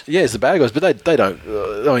 Bad guys? Yeah, as the bad guys, but they don't...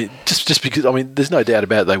 I mean, just because... I mean, there's no doubt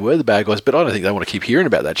about it, they were the bad guys, but I don't think they want to keep hearing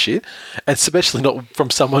about that shit. And especially not from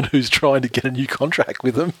someone who's trying to get a new contract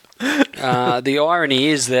with them. The irony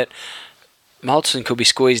is that Moulton could be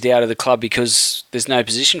squeezed out of the club because there's no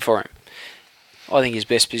position for him. I think his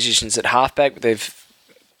best position's at halfback, but they've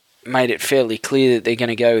made it fairly clear that they're going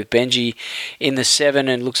to go with Benji in the 7,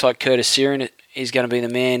 and looks like Curtis Siren is going to be the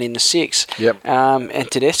man in the 6. Yep.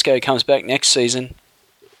 And Tedesco comes back next season,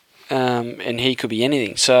 and he could be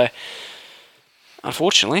anything. So,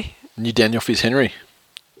 unfortunately... New Daniel Fitz-Henry.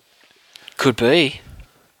 Could be.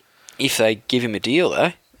 If they give him a deal,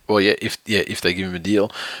 though. Well, if they give him a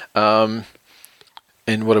deal.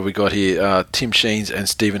 And what have we got here? Tim Sheens and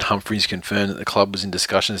Stephen Humphries confirmed that the club was in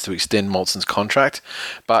discussions to extend Moulton's contract,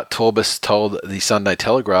 but Torbus told the Sunday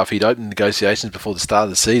Telegraph he'd opened negotiations before the start of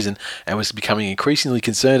the season and was becoming increasingly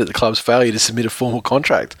concerned at the club's failure to submit a formal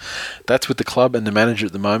contract. That's with the club and the manager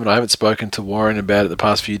at the moment. I haven't spoken to Warren about it the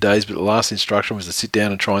past few days, but the last instruction was to sit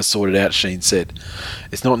down and try and sort it out, Sheen said.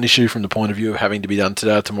 It's not an issue from the point of view of having to be done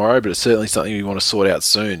today or tomorrow, but it's certainly something we want to sort out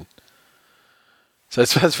soon. So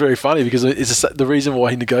that's very funny because the reason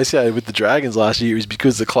why he negotiated with the Dragons last year is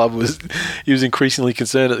because he was increasingly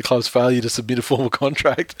concerned at the club's failure to submit a formal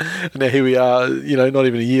contract. And now here we are, not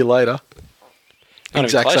even a year later.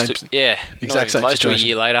 Exact same close to a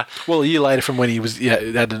year later. Well, a year later from when he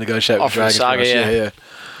had to negotiate with the Dragons. Saga, yeah.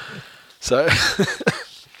 So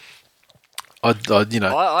I don't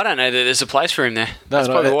know that there's a place for him there. That's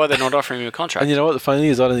probably why they're not offering him a contract. And you know what the funny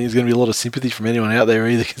thing is? I don't think there's going to be a lot of sympathy from anyone out there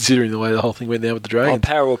either, considering the way the whole thing went down with the Dragons. Oh,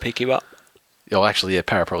 Para will pick him up. Oh, actually, yeah,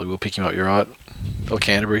 Para probably will pick him up. You're right. Or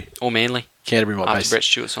Canterbury. Or Manly. Canterbury might after Brett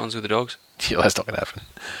Stewart signs with the Dogs. Yeah, that's not going to happen.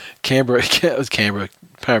 Canberra.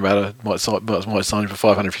 Parramatta might sign him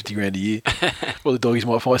for $550,000 a year. Well, the Doggies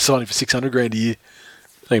might sign him for $600,000 a year.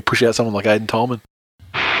 They can push out someone like Aidan Tolman.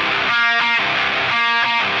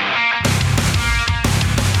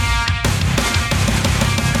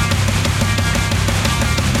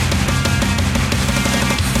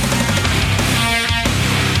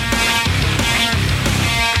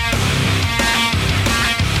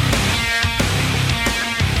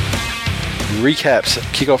 Recaps,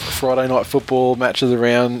 kick-off Friday night football, match of the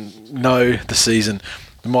round, the season.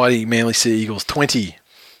 The mighty Manly Sea Eagles 20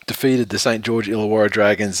 defeated the St George Illawarra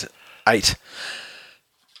Dragons 8.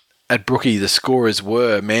 At Brookie, the scorers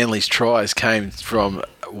were Manly's tries came from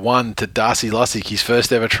 1 to Darcy Lussick, his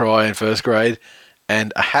first ever try in first grade,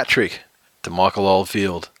 and a hat-trick to Michael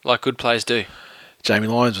Oldfield. Like good players do. Jamie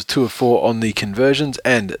Lyons was 2 of 4 on the conversions,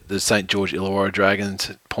 and the St George Illawarra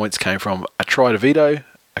Dragons points came from a try to veto,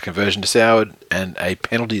 a conversion to Soward, and a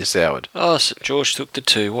penalty to Soward. Oh, St George took the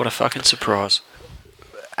 2. What a fucking surprise.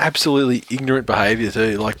 Absolutely ignorant behaviour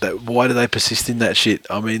too. Like that. Why do they persist in that shit?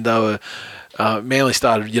 I mean, they were Manly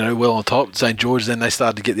started, well on top. St George, then they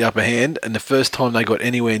started to get the upper hand, and the first time they got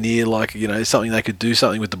anywhere near something they could do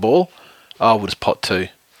something with the ball, we'll just pot 2.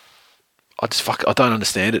 I don't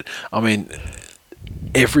understand it. I mean,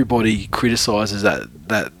 everybody criticises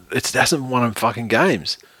that it hasn't won them fucking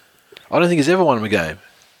games. I don't think it's ever won them a game.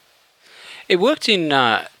 It worked in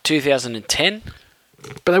 2010.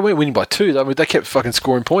 But they weren't winning by 2. I mean, they kept fucking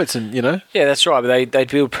scoring points, and Yeah, that's right. But they'd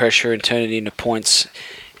build pressure and turn it into points,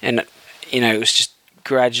 and it was just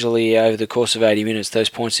gradually over the course of 80 minutes, those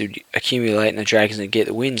points would accumulate, and the Dragons would get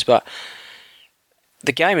the wins. But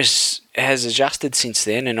the game has adjusted since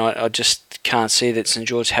then, and I just can't see that St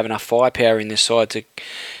George have enough firepower in this side to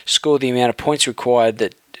score the amount of points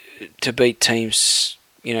required to beat teams.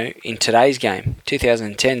 In today's game,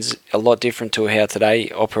 2010 is a lot different to how today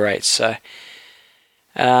operates. So.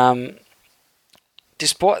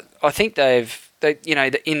 Despite, I think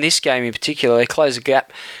in this game in particular, they closed the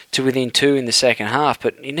gap to within 2 in the second half,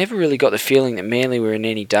 but you never really got the feeling that Manly were in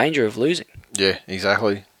any danger of losing. Yeah,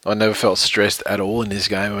 exactly. I never felt stressed at all in this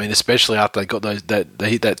game. I mean, especially after they got they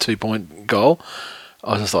hit that 2-point goal.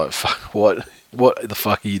 I was just like, fuck, what the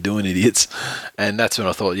fuck are you doing, idiots? And that's when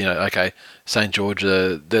I thought, okay, St George,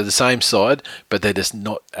 they're the same side, but they're just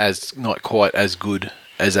not quite as good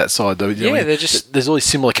as that side, though. They're just. There's all these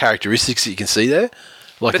similar characteristics that you can see there.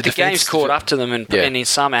 Like but the game's caught up to them and in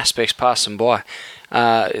some aspects passed them by.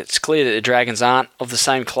 It's clear that the Dragons aren't of the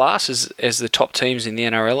same class as the top teams in the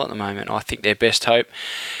NRL at the moment. I think their best hope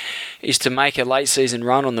is to make a late season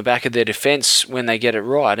run on the back of their defence when they get it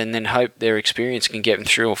right, and then hope their experience can get them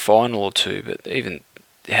through a final or two. But even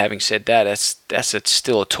having said that, that's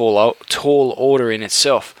still a tall order in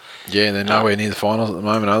itself. Yeah, they're nowhere near the finals at the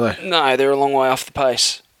moment, are they? No, they're a long way off the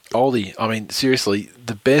pace. Oldie, I mean, seriously,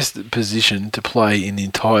 the best position to play in the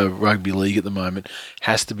entire rugby league at the moment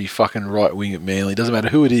has to be fucking right wing at Manly. Doesn't matter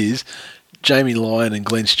who it is. Jamie Lyon and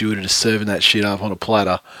Glenn Stewart are just serving that shit up on a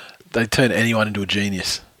platter. They turn anyone into a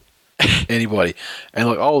genius. Anybody. And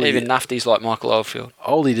like Oldie, even nufties like Michael Oldfield.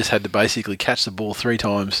 Oldie just had to basically catch the ball 3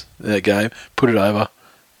 times in that game, put it over,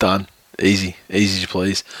 done. Easy to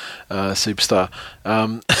please, superstar.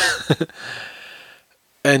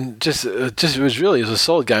 And it was a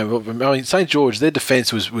solid game. I mean, St George, their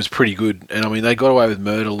defence was pretty good, and I mean they got away with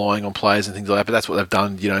murder, lying on players and things like that. But that's what they've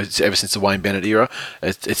done, ever since the Wayne Bennett era.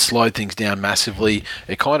 It slowed things down massively.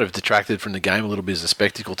 It kind of detracted from the game a little bit as a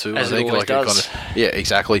spectacle too. As I think, it always does. Yeah,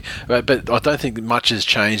 exactly. But I don't think much has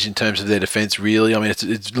changed in terms of their defence really. I mean,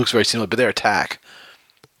 it looks very similar, but their attack,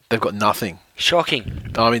 they've got nothing.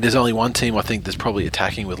 Shocking. I mean, there's only one team I think that's probably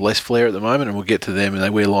attacking with less flair at the moment, and we'll get to them, and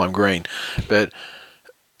they wear lime green. But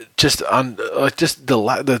just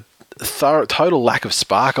the total lack of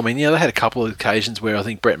spark. I mean, they had a couple of occasions where I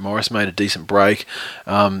think Brett Morris made a decent break.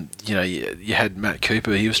 You had Matt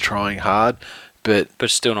Cooper; he was trying hard, but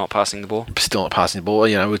still not passing the ball.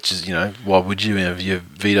 Which is why would you? If your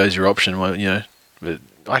veto's your option, well, But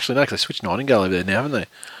actually, no, because they switched Nightingale over there now, haven't they?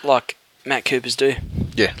 Like Matt Coopers do.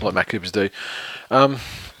 Yeah, like Matt Coopers do.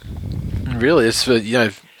 Really, it's for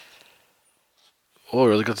all I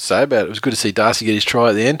really got to say about it. It was good to see Darcy get his try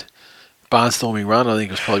at the end. Barnstorming run. I think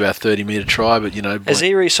it was probably about a 30-metre try, but Has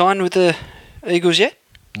he re-signed with the Eagles yet?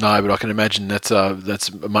 No, but I can imagine that's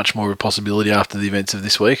much more of a possibility after the events of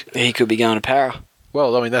this week. He could be going to Para.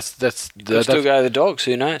 Well, I mean that's He'll still go to the Dogs.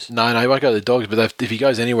 Who knows? No, he won't go to the Dogs. But if he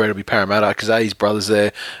goes anywhere, it'll be Parramatta because A, his brother's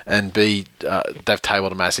there, and B, they've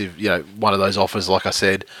tabled a massive, one of those offers, like I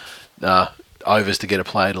said, overs to get a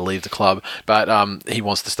player to leave the club. But he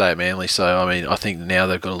wants to stay at Manly, so I mean, I think now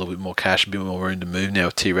they've got a little bit more cash, a bit more room to move now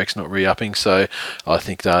with T-Rex not re-upping. So I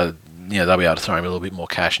think they'll be able to throw him a little bit more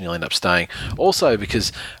cash, and he'll end up staying. Also,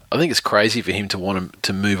 because I think it's crazy for him to want him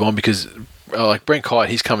to move on because. Like Brent Kite,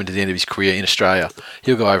 he's coming to the end of his career in Australia.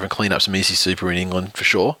 He'll go over and clean up some easy super in England for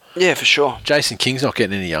sure. Yeah, for sure. Jason King's not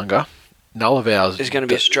getting any younger. None of ours. There's going to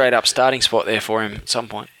be a straight up starting spot there for him at some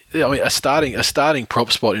point. Yeah, I mean, a starting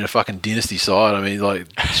prop spot in a fucking dynasty side. I mean,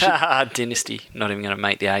 like dynasty. Not even going to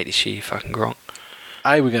make the 8 this year. Fucking Gronk.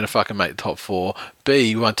 A, we're going to fucking make the top 4.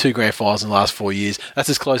 B, we won 2 grand finals in the last 4 years. That's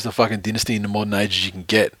as close to a fucking dynasty in the modern age as you can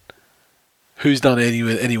get. Who's done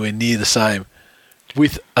anywhere near the same?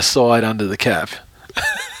 With a side under the cap.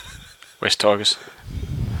 West Tigers.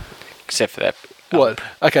 Except for that. What?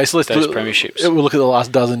 Okay, so let's those premierships. We'll look at the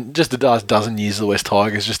last dozen years of the West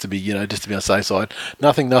Tigers, just to be on the safe side.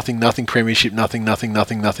 Nothing, premiership, nothing.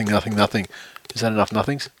 Is that enough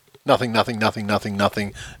nothings? Nothing. Yeah,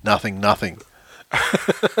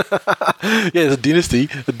 it's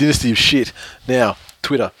a dynasty of shit. Now,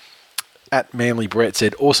 Twitter, at Manly Brett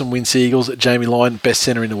said, awesome win Seagulls, Jamie Lyon, best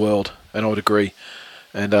centre in the world. And I would agree.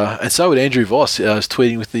 And so would Andrew Voss. I was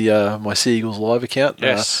tweeting with the my Seagulls live account.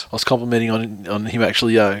 Yes. I was complimenting on him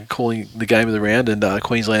actually calling the game of the round, and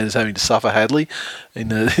Queenslanders having to suffer Hadley in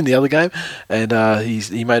the other game. And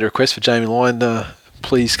he made a request for Jamie Lyon,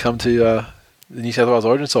 please come to the New South Wales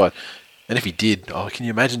Origin side. And if he did, can you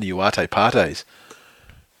imagine the Uarte Partes?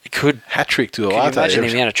 It could. Hat trick to Uarte. Can you imagine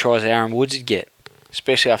the amount of tries Aaron Woods would get,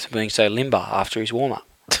 especially after being so limber after his warm up?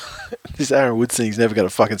 This Aaron Woods thing's never going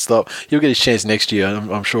to fucking stop. He'll get his chance next year,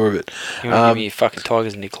 I'm sure of it. You want to give me your fucking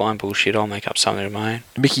Tigers in decline bullshit, I'll make up something of my own.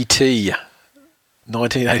 Mickey T,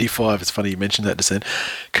 1985. It's funny you mentioned that, Descent.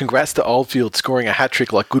 Congrats to Oldfield scoring a hat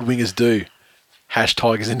trick like good wingers do.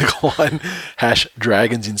 Tigers in decline.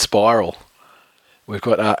 Dragons in spiral. We've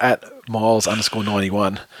got at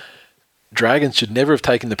Miles_91. Dragons should never have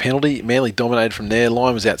taken the penalty. Manly dominated from there.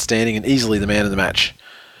 Lyon was outstanding and easily the man of the match.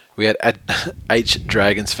 We had at H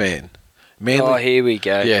Dragons fan. Manly, here we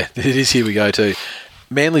go. Yeah, it is here we go too.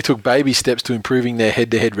 Manly took baby steps to improving their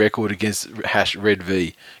head-to-head record against Red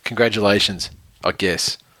V. Congratulations, I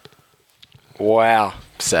guess. Wow.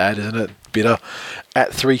 Sad, isn't it? Bitter.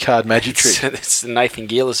 At 3-card magic trick. It's the Nathan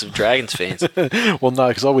Gillis of Dragons fans. Well, no,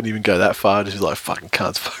 because I wouldn't even go that far. Just like, fucking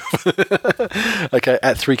cunts. Okay,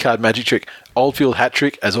 at 3-card magic trick. Oldfield hat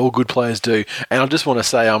trick, as all good players do. And I just want to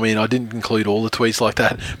say, I mean, I didn't include all the tweets like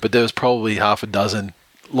that, but there was probably half a dozen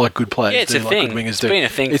like good players yeah, it's do, a like thing. good wingers It's do. been a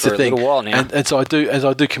thing for a little while now. And so I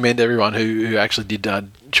do commend everyone who actually did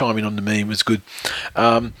chime in on the meme. It was good.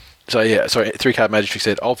 So, yeah, sorry, 3-card magic trick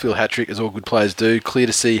said, Oldfield hat-trick, as all good players do. Clear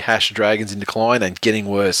to see Dragons in decline and getting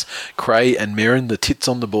worse. Cray and Merrin, the tits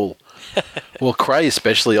on the bull. Well, Cray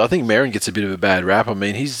especially. I think Merrin gets a bit of a bad rap. I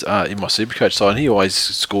mean, he's in my Supercoach side, and he always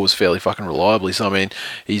scores fairly fucking reliably. So, I mean,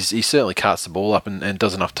 he certainly cuts the ball up and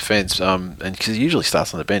does enough defence. And because he usually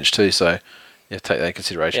starts on the bench too, so you have to take that into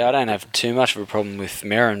consideration. Yeah, I don't have too much of a problem with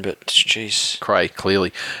Merrin, but jeez. Cray,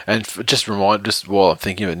 clearly. And just while I'm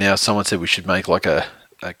thinking of it now, someone said we should make like a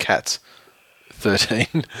Cats 13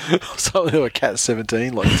 or something, or a Cats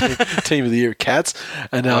 17, like team of the year of Cats.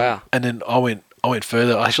 And wow. And then I went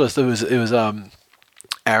further. Actually, it was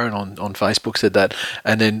Aaron on Facebook said that,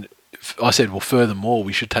 and then I said, well, furthermore,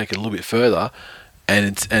 we should take it a little bit further,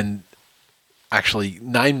 and actually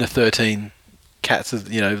name the 13 cats,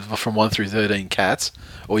 from 1 through 13 cats,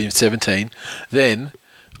 or even 17. Then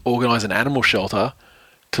organise an animal shelter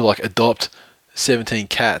to like adopt 17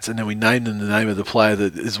 cats, and then we name them the name of the player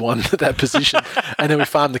that is won that position, and then we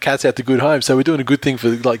farm the cats out to good homes. So we're doing a good thing for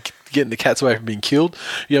like getting the cats away from being killed.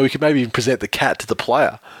 We could maybe even present the cat to the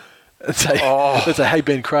player and say, hey,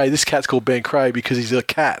 Ben Cray, this cat's called Ben Cray because he's a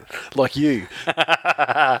cat like you.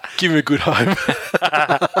 Give him a good home.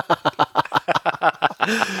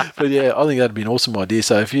 But yeah, I think that'd be an awesome idea.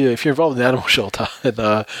 So if you're involved in the animal shelter and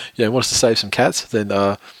want us to save some cats, then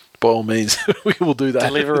by all means, we will do that.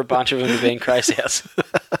 Deliver a bunch of them to Ben Cray's house.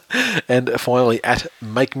 And finally, at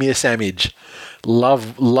Make Me a Sandwich.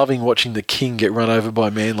 Loving watching the King get run over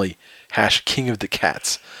by Manly. King of the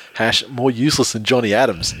Cats. More useless than Johnny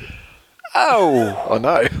Adams. Oh! I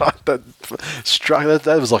know.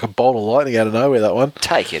 That was like a bolt of lightning out of nowhere, that one.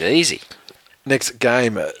 Take it easy. Next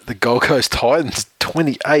game, the Gold Coast Titans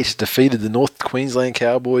 28 defeated the North Queensland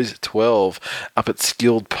Cowboys 12 up at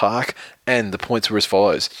Skilled Park, and the points were as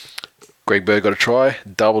follows. Greg Bird got a try,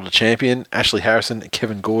 doubled a champion. Ashley Harrison and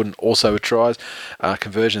Kevin Gordon also with tries.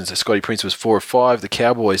 Conversions, Scotty Prince was 4 of 5. The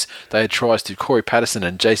Cowboys, they had tries to Corey Patterson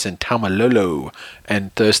and Jason Taumalolo,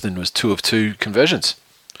 and Thurston was 2 of 2 conversions.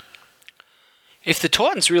 If the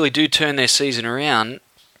Titans really do turn their season around,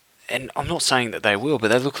 and I'm not saying that they will, but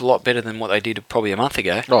they look a lot better than what they did probably a month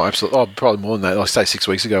ago. Oh, absolutely. Oh, probably more than that. Like, say 6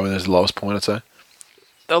 weeks ago when there was the lowest point, I'd say.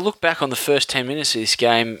 They'll look back on the first 10 minutes of this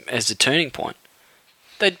game as the turning point.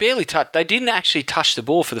 They didn't actually touch the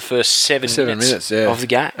ball for the first 7 minutes of the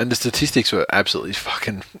game. And the statistics were absolutely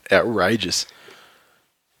fucking outrageous.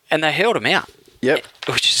 And they held them out. Yep.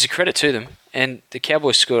 Which is a credit to them. And the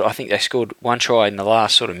Cowboys scored 1 try in the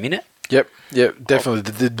last sort of minute. Yep, definitely.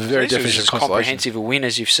 The very definition of consolation. As comprehensive a win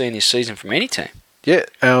as you've seen this season from any team. Yeah,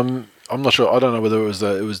 I'm not sure. I don't know whether it was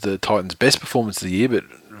the Titans' best performance of the year, but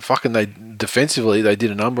fucking defensively they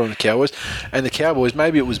did a number on the Cowboys. And the Cowboys,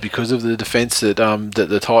 maybe it was because of the defense that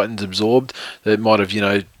the Titans absorbed that might have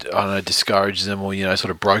discouraged them or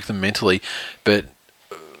sort of broke them mentally. But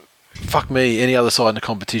fuck me, any other side in the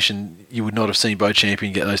competition, you would not have seen Bo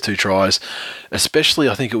Champion get those 2 tries. Especially,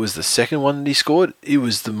 I think it was the second one that he scored. It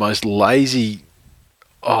was the most lazy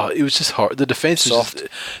Oh, it was just horrible. The defense was Soft.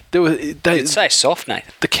 just, there was You'd say soft,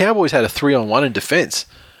 Nathan. the Cowboys had a 3-on-1 in defense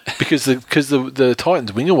because the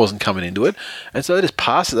Titans winger wasn't coming into it, and so they just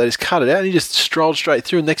passed it. They just cut it out, and he just strolled straight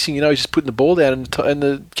through. And next thing you know, he's just putting the ball down, and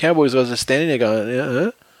the Cowboys guys are standing there going,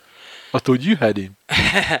 "Yeah, I thought you had him."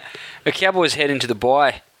 The Cowboys head into the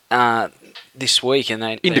bye this week, and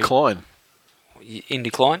they Decline. In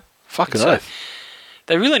decline. Fucking oath.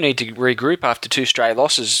 They really need to regroup after 2 straight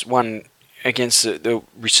losses. One against the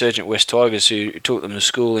resurgent West Tigers, who took them to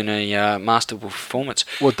school in a masterful performance.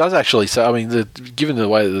 Well, it does actually. So, I mean, given the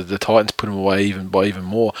way that the Titans put them away even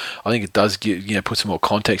more, I think it does put some more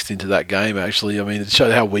context into that game. Actually, I mean, it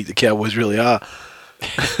showed how weak the Cowboys really are.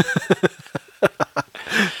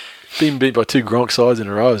 Being beat by 2 Gronk sides in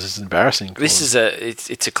a row is embarrassing. This is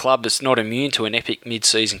it's a club that's not immune to an epic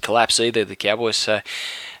mid-season collapse either. The Cowboys, so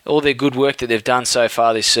all their good work that they've done so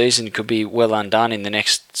far this season could be well undone in the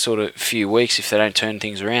next sort of few weeks if they don't turn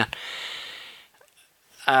things around.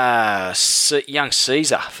 Young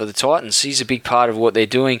Caesar for the Titans. He's a big part of what they're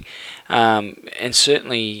doing, and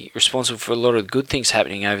certainly responsible for a lot of good things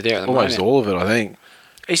happening over there at the Almost moment. all of it, I think.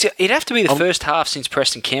 It'd have to be the first half since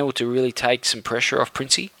Preston Campbell to really take some pressure off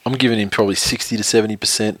Princey. I'm giving him probably 60 to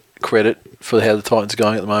 70% credit for how the Titans are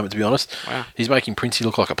going at the moment, to be honest. Wow. He's making Princey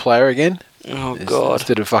look like a player again. Oh, God.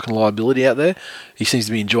 Instead of fucking liability out there. He seems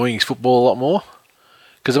to be enjoying his football a lot more.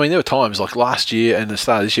 Because, I mean, there were times, like last year and the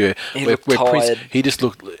start of this year, where Prince, he just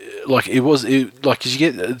looked like because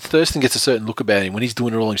Thurston gets a certain look about him. When he's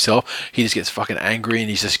doing it all himself, he just gets fucking angry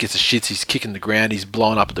and he just gets the shits. He's kicking the ground. He's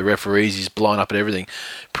blowing up at the referees. He's blowing up at everything.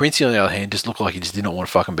 Princey, on the other hand, just looked like he just did not want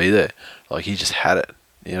to fucking be there. Like, he just had it,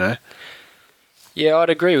 you know? Yeah,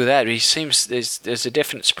 I'd agree with that. He seems there's a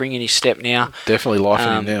definite spring in his step now. Definitely life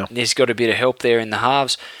in him now. He's got a bit of help there in the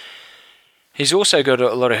halves. He's also got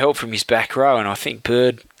a lot of help from his back row, and I think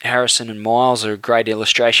Bird, Harrison and Miles are a great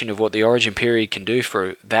illustration of what the Origin period can do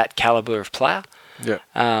for that calibre of player. Yeah.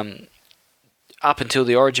 Up until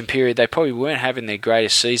the Origin period, they probably weren't having their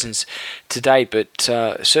greatest seasons to date, but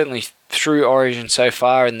certainly through Origin so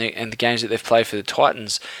far and the games that they've played for the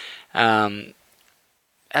Titans,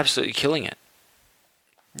 absolutely killing it.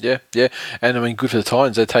 Yeah, and I mean, good for the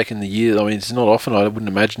Titans. They're taking the year. I mean, it's not often. I wouldn't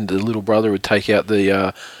imagine the little brother would take out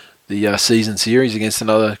the season series against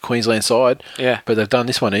another Queensland side. Yeah, but they've done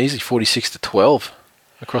this one easy, 46-12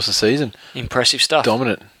 across the season. Impressive stuff.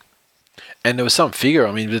 Dominant. And there was some figure.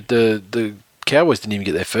 I mean, the Cowboys didn't even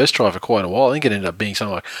get their first try for quite a while. I think it ended up being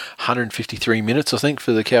something like 153 minutes, I think,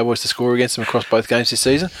 for the Cowboys to score against them across both games this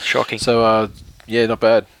season. Shocking. So, yeah, not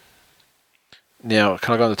bad. Now,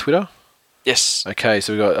 can I go on the Twitter? Yes. Okay,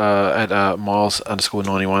 so we got at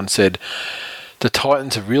Miles_91 said, the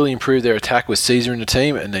Titans have really improved their attack with Caesar in the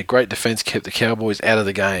team, and their great defence kept the Cowboys out of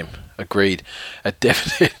the game. Agreed. A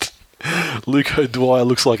definite Luke O'Dwyer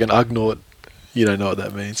looks like an Ugnaught. You don't know what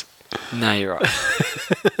that means. No, you're right.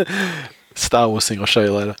 Star Wars thing, I'll show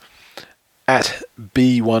you later. At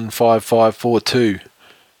B15542.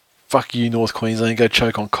 Fuck you, North Queensland. Go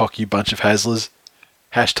choke on cock, you bunch of Haslers.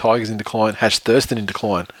 #Tigers in decline. #Thurston in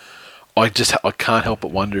decline. I can't help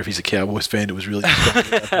but wonder if he's a Cowboys fan. It was really at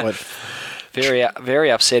that point.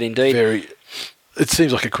 Very upset indeed. It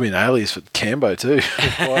seems like a Quinn alias for Cambo too.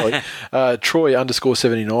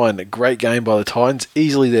 Troy_79. A great game by the Titans.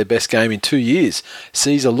 Easily their best game in 2 years.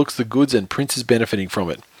 Caesar looks the goods and Prince is benefiting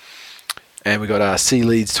from it. And we got C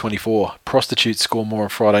Leeds 24. Prostitutes score more on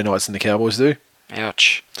Friday nights than the Cowboys do.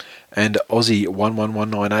 Ouch. And Aussie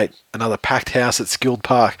 11198, another packed house at Skilled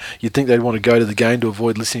Park. You'd think they'd want to go to the game to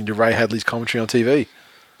avoid listening to Ray Hadley's commentary on TV.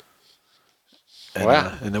 And,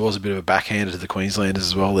 wow. And there was a bit of a backhander to the Queenslanders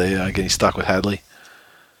as well there, getting stuck with Hadley.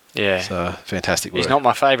 Yeah. So, fantastic work. He's not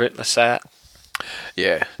my favourite, let's say that.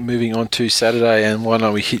 Yeah. Moving on to Saturday, and why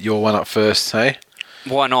don't we hit your one up first, hey?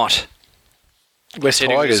 Why not? West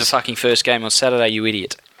Tigers. It was a fucking first game on Saturday, you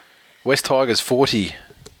idiot. West Tigers 40.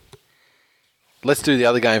 Let's do the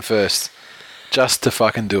other game first. Just to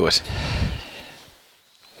fucking do it.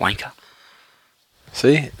 Wanker.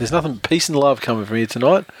 See? There's nothing peace and love coming from here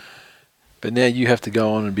tonight. But now you have to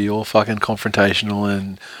go on and be all fucking confrontational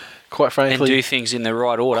and quite frankly... And do things in the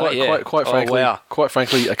right order, quite frankly, wow. Quite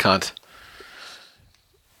frankly, a cunt.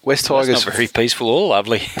 West Tigers... That's not very peaceful or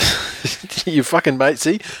lovely. You fucking mate,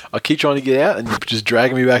 see? I keep trying to get out and you're just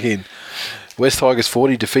dragging me back in. West Tigers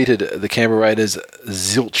 40 defeated the Canberra Raiders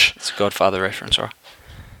zilch. It's a Godfather reference, right?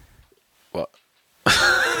 What?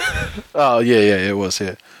 Oh, yeah, it was,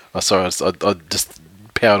 yeah. Oh, sorry, I just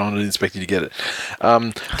powered on and didn't expect you to get it.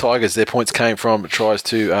 Tigers, their points came from tries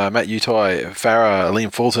to Matt Utai, Farah,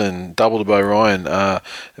 Liam Fulton, double to Bo Ryan,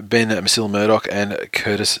 Ben Masilla-Murdoch, and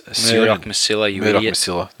Curtis Syrian. Murdoch-Masilla, you Murdoch idiot.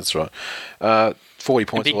 Masilla, that's right. 40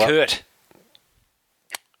 points. Big Kurt.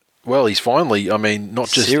 Well, he's finally. I mean, he's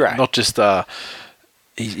not just the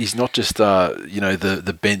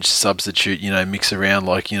bench substitute. Mix around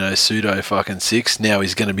like pseudo fucking six. Now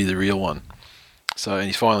he's going to be the real one. So, and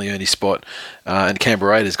he's finally earned his spot. And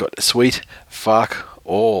Canberra Raiders got sweet fuck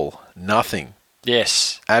all nothing.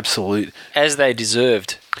 Yes, absolute, as they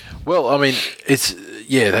deserved. Well, I mean,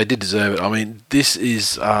 they did deserve it. I mean, this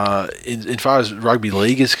is in far as rugby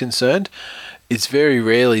league is concerned. It's very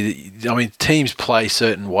rarely teams play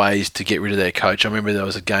certain ways to get rid of their coach. I remember there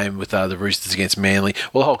was a game with the Roosters against Manly.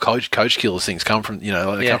 Well, the whole coach killers things come from,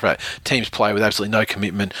 come from that. Teams play with absolutely no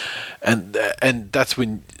commitment. And that's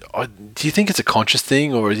when, do you think it's a conscious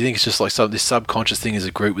thing, or do you think it's just like this subconscious thing as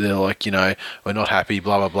a group where they're like, we're not happy,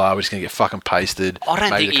 blah, blah, blah, we're just going to get fucking pasted. I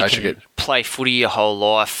don't think you can play footy your whole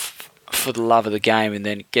life for the love of the game and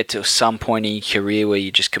then get to some point in your career where you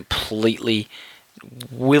just completely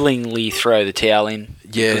willingly throw the towel in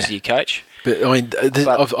because of your coach. But I mean,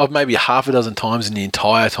 I've maybe half a dozen times in the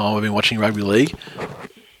entire time I've been watching rugby league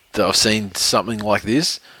that I've seen something like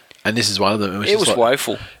this, and this is one of them. It was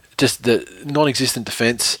woeful. Just the non-existent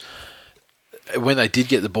defence. When they did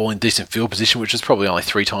get the ball in decent field position, which was probably only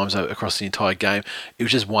 3 times across the entire game, it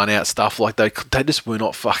was just one-out stuff. Like they just were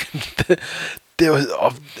not fucking.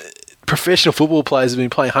 Professional football players have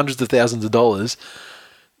been playing hundreds of thousands of dollars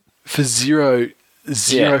for zero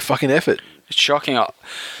fucking effort. It's shocking.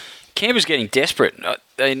 Canberra's getting desperate.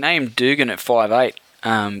 They named Dugan at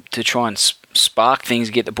 5'8" to try and spark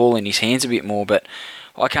things, get the ball in his hands a bit more, but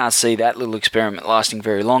I can't see that little experiment lasting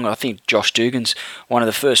very long. I think Josh Dugan's one of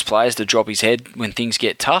the first players to drop his head when things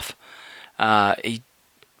get tough. He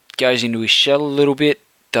goes into his shell a little bit,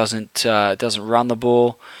 doesn't run the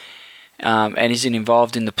ball, and isn't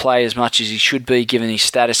involved in the play as much as he should be given his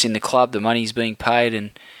status in the club, the money he's being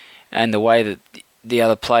paid, and the way that the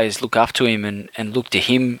other players look up to him and look to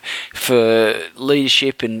him for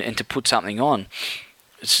leadership and to put something on.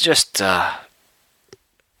 It's just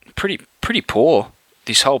pretty poor,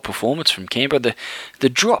 this whole performance from Canberra. The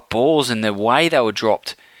drop balls and the way they were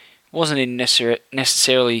dropped wasn't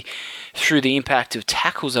necessarily through the impact of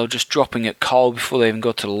tackles. They were just dropping it cold before they even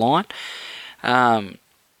got to the line.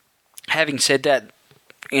 Having said that,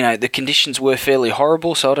 the conditions were fairly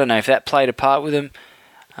horrible, so I don't know if that played a part with them.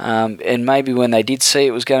 And maybe when they did see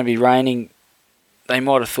it was going to be raining, they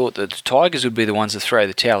might have thought that the Tigers would be the ones to throw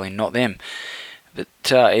the towel in, not them. But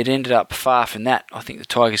it ended up far from that. I think the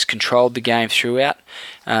Tigers controlled the game throughout,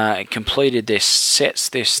 and completed their sets.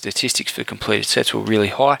 Their statistics for completed sets were really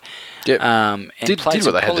high. Yep. And did played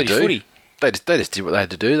what they had to do. Footy. They just did what they had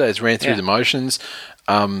to do. They just ran through the motions.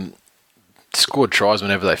 Scored tries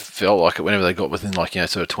whenever they felt like it, whenever they got within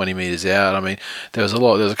sort of 20 metres out. I mean, there was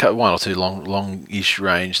one or two long-ish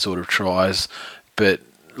range sort of tries, but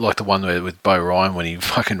like the one with Bo Ryan when he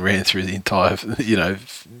fucking ran through the entire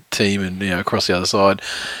team and across the other side.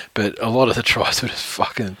 But a lot of the tries were just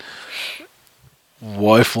fucking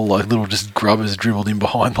woeful, like little just grubbers dribbled in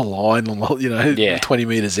behind the line, 20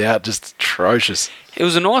 metres out, just atrocious. It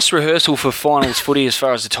was a nice rehearsal for finals footy as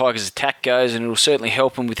far as the Tigers' attack goes, and it will certainly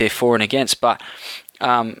help them with their for and against. But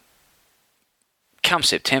come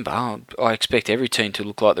September, I expect every team to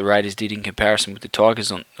look like the Raiders did in comparison with the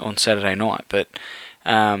Tigers on Saturday night. But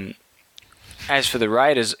as for the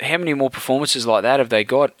Raiders, how many more performances like that have they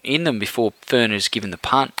got in them before Ferner's given the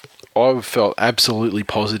punt? I felt absolutely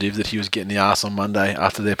positive that he was getting the arse on Monday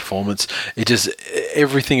after their performance.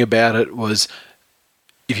 Everything about it was,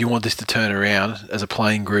 if you want this to turn around as a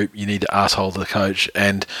playing group, you need to arsehole the coach.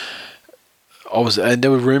 And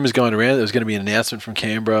there were rumours going around there was going to be an announcement from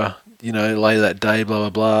Canberra, later that day, blah,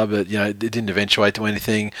 blah, blah, but, it didn't eventuate to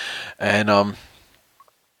anything. And,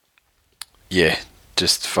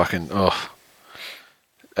 just fucking,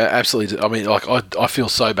 absolutely. I mean, I feel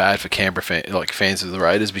so bad for Canberra fans of the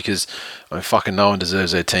Raiders, because fucking no one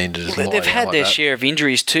deserves their team to just lie they've had their that. share of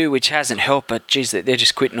injuries too, which hasn't helped. But geez, they're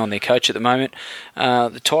just quitting on their coach at the moment.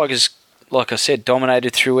 The Tigers, like I said,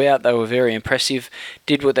 dominated throughout. They were very impressive.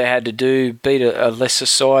 Did what they had to do. Beat a lesser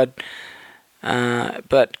side,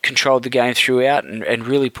 but controlled the game throughout and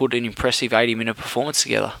really put an impressive 80-minute performance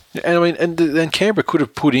together. And I mean, and then Canberra could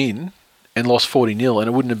have put in and lost 40-0, and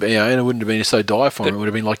it wouldn't have been so dire for them. It would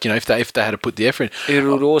have been like, if they had to put the effort in. It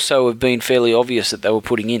would also have been fairly obvious that they were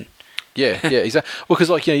putting in. Yeah, exactly. Well,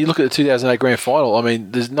 because you look at the 2008 Grand Final. I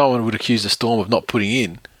mean, there's no one would accuse the Storm of not putting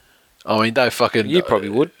in. I mean, they fucking. You probably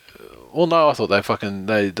would. Well, no, I thought they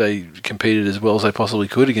competed as well as they possibly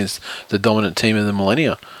could against the dominant team of the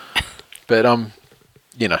millennia. But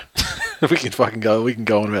you know, we can go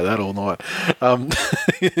on about that all night.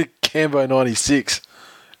 Cambo 96,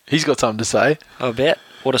 he's got something to say. I bet.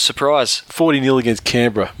 What a surprise! 40-0 against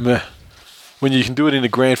Canberra. Meh. When you can do it in a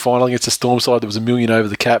grand final against a Storm side that was $1 million over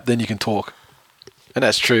the cap, then you can talk. And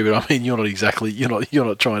that's true, but I mean, you're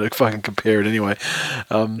not trying to fucking compare it anyway.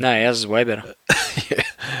 No, ours is way better. Yeah.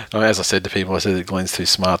 I mean, as I said to people, I said that Glenn's too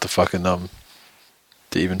smart to fucking to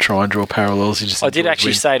even try and draw parallels. I did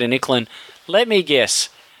actually say to Nicklin, let me guess,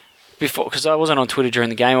 before, because I wasn't on Twitter during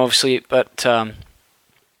the game, obviously, but as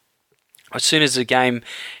soon as the game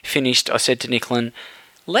finished, I said to Nicklin,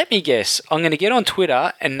 let me guess, I'm going to get on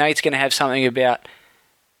Twitter and Nate's going to have something about,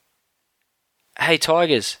 hey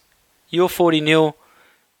Tigers, your 40-0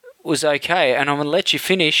 was okay, and I'm going to let you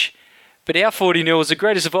finish, but our 40-0 was the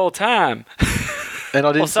greatest of all time. And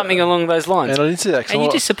I didn't, or something along those lines. And I didn't see that. And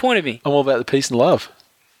you disappointed me. I'm all about the peace and love.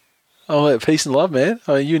 I'm all about peace and love, man.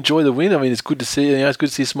 I mean, you enjoy the win. I mean, it's good to see. It's good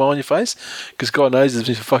to see a smile on your face because God knows there's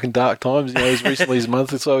been some fucking dark times. As recently as a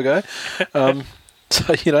month or so ago.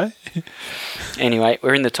 So Anyway,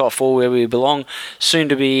 we're in the top 4 where we belong. Soon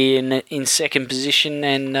to be in second position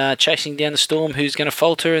and chasing down the Storm, who's going to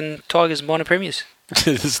falter, and Tigers minor premiers.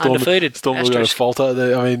 Undefeated. Storm are going to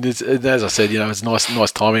falter. I mean, as I said, it's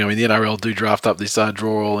nice timing. I mean, the NRL do draft up this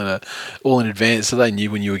draw all in advance, so they knew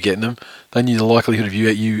when you were getting them. They knew the likelihood of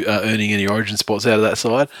you earning any Origin spots out of that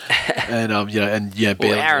side, and well,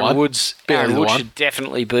 Aaron Woods should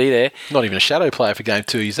definitely be there. Not even a shadow player for game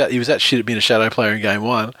 2. He was that shit at being a shadow player in game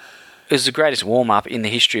 1. It was the greatest warm up in the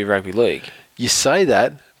history of rugby league. You say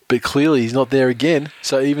that, but clearly he's not there again.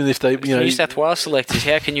 So even if they, New South Wales selectors,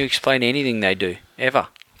 how can you explain anything they do ever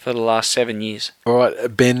for the last 7 years? All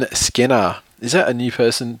right, Ben Skenner. Is that a new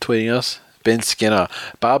person tweeting us? Ben Skenner,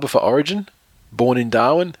 barber for Origin, born in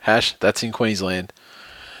Darwin. # that's in Queensland.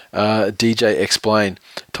 DJ explain.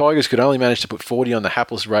 Tigers could only manage to put 40 on the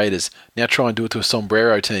hapless Raiders. Now try and do it to a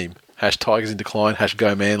sombrero team. # Tigers in decline. #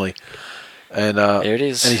 go Manly. And there it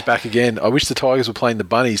is. And he's back again. I wish the Tigers were playing the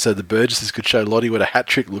Bunnies so the Burgesses could show Lottie what a hat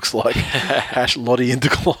trick looks like. # Lottie in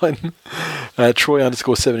decline. Troy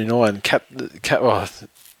 _79.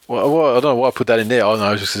 Well, I don't know why I put that in there. I don't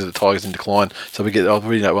know, it's just because the Tigers in decline. So I'll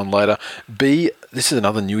read that one later. This is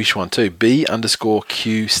another newish one too.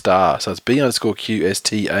 B_Q star. So it's B_Q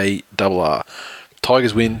STARR.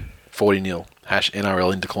 Tigers win 40-0. #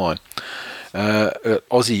 NRL in decline.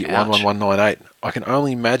 Aussie 11198. I can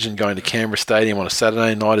only imagine going to Canberra Stadium on a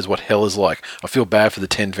Saturday night is what hell is like. I feel bad for the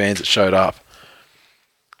 10 fans that showed up.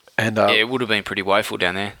 And it would have been pretty woeful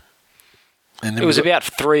down there. And it was about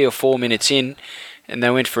 3 or 4 minutes in, and they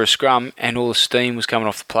went for a scrum, and all the steam was coming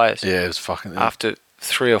off the players. Yeah, it was fucking... After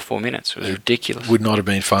 3 or 4 minutes. It was ridiculous. Would not have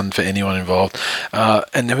been fun for anyone involved.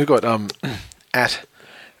 And then we've got at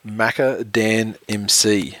Maccadan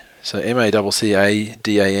MC. So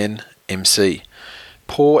MACCADAN MC.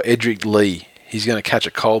 Poor Edric Lee. He's going to catch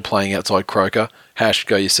a cold playing outside Croker. #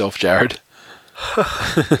 go yourself, Jared.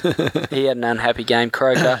 He had an unhappy game,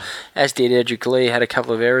 Croker, as did Edric Lee, had a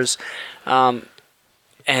couple of errors. And,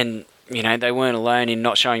 they weren't alone in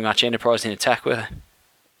not showing much enterprise in attack, were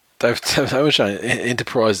they? They were showing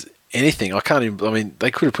enterprise anything. They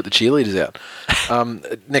could have put the cheerleaders out.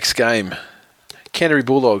 Next game. Canterbury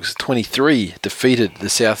Bulldogs 23 defeated the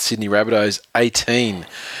South Sydney Rabbitohs 18.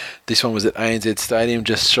 This one was at ANZ Stadium,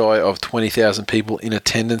 just shy of 20,000 people in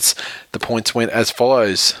attendance. The points went as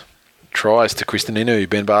follows. Tries to Kristen Inu,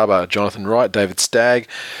 Ben Barber, Jonathan Wright, David Stagg.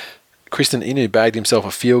 Kristen Inu bagged himself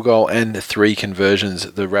a field goal and 3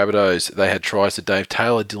 conversions. The Rabbitohs, they had tries to Dave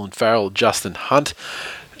Taylor, Dylan Farrell, Justin Hunt.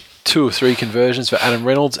 2 of 3 conversions for Adam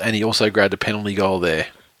Reynolds, and he also grabbed a penalty goal there.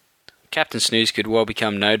 Captain Snooze could well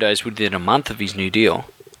become no-dose within a month of his new deal.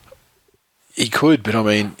 He could, but I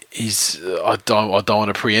mean, I don't want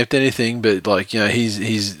to preempt anything, but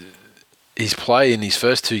his play in his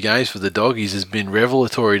first 2 games for the Doggies has been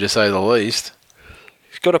revelatory to say the least.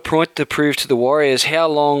 He's got a point to prove to the Warriors how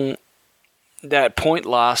long that point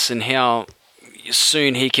lasts and how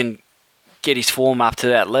soon he can get his form up to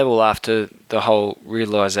that level after the whole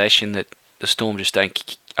realisation that the Storm just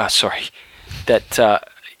don't. That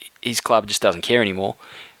his club just doesn't care anymore.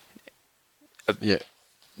 Yeah.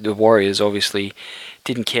 The Warriors obviously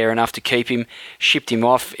didn't care enough to keep him, shipped him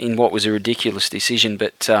off in what was a ridiculous decision,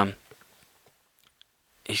 but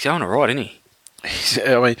he's going all right, isn't he?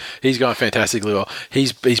 He's going fantastically well.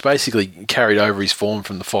 He's basically carried over his form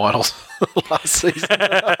from the finals last season.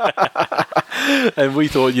 And we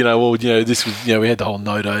thought, this was, we had the whole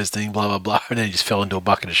no-dose thing, blah, blah, blah, and then he just fell into a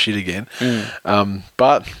bucket of shit again.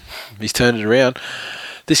 But he's turned it around.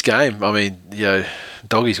 This game, I mean,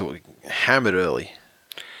 doggies got hammered early.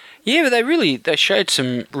 Yeah, but they showed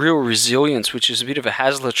some real resilience, which is a bit of a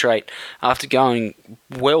Hasler trait after going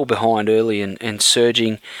well behind early and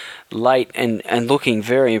surging late and looking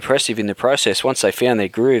very impressive in the process. Once they found their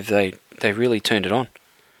groove, they really turned it on.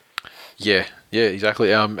 Yeah,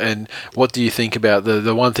 exactly. And what do you think about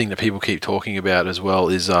the one thing that people keep talking about as well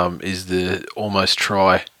is the almost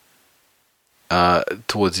try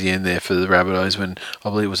towards the end there for the Rabbitohs when I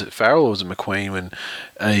believe was it Farrell or was it McQueen when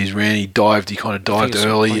he dived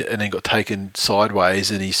early and then got taken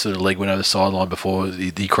sideways and his sort of leg went over the sideline before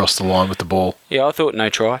he crossed the line with the ball. Yeah, I thought no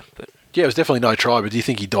try, but yeah, it was definitely no try. But do you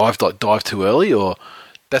think he dived too early, or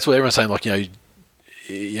that's what everyone's saying? Like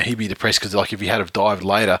he'd be depressed because like if he had have dived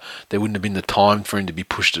later, there wouldn't have been the time for him to be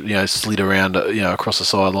pushed, slid around, across the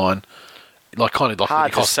sideline. Like kind of like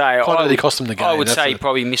hard to say. He cost him the game. I would say he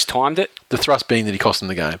probably mistimed it. The thrust being that he cost him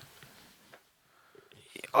the game.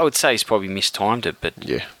 I would say he's probably mistimed it, but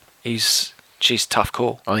yeah, he's tough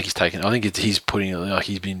call. I think he's putting it like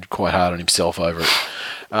he's been quite hard on himself over it.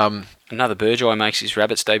 Another Burgeye makes his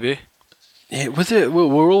Rabbits debut. Yeah,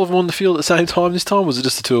 were all of them on the field at the same time this time? Or was it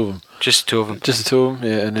just the two of them? Just the two of them. Just the two of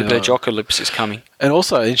them. Yeah, and the Burjocalypse is coming. And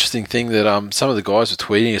also an interesting thing that some of the guys were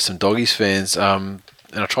tweeting as some Doggies fans.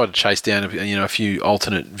 And I tried to chase down a few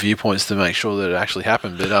alternate viewpoints to make sure that it actually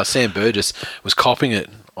happened. But Sam Burgess was copping it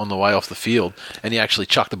on the way off the field, and he actually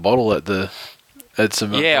chucked a bottle at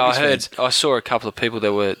some. Yeah, Doggies fans. I saw a couple of people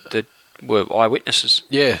that were eyewitnesses.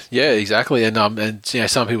 Yeah, exactly. And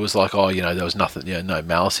some people was like, oh, there was nothing, no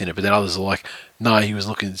malice in it. But then others are like, no, he was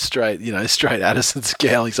looking straight at us and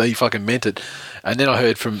scowling, so he fucking meant it. And then I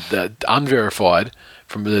heard from the unverified.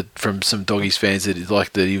 From some Doggies fans that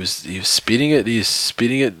he was spitting it. He was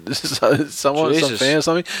spitting at some fan or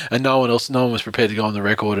something, and no one was prepared to go on the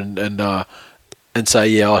record and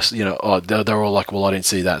say they're all like, well, I didn't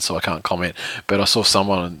see that, so I can't comment. But I saw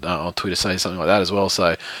someone on Twitter say something like that as well. So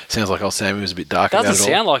it sounds like old Sammy was a bit dark about it all. Doesn't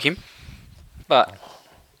sound like him, but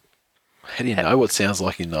how do you know what sounds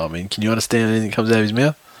like him? I mean, can you understand anything that comes out of his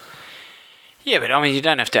mouth? Yeah, but I mean, you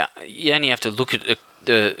don't have to. You only have to look at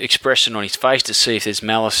the expression on his face to see if there's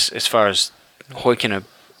malice as far as hoiking a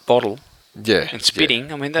bottle and spitting.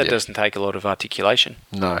 Yeah. I mean, that doesn't take a lot of articulation.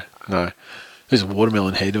 No. There's a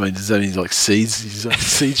watermelon head. I mean, does that mean like seeds? He's like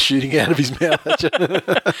seeds shooting out of his mouth.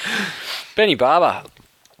 Benny Barber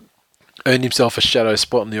earned himself a shadow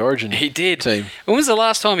spot in the Origin. He did. Team. When was the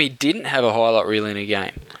last time he didn't have a highlight reel in a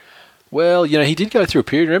game? Well, he did go through a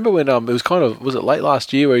period. Remember when it was was it late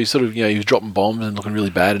last year where he sort of, he was dropping bombs and looking really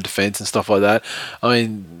bad in defence and stuff like that. I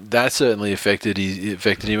mean, that certainly affected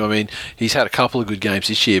him. I mean, he's had a couple of good games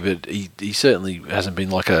this year, but he certainly hasn't been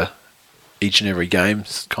like a each and every game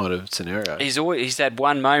kind of scenario. He's had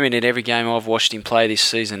one moment in every game I've watched him play this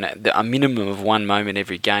season, a minimum of one moment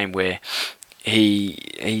every game where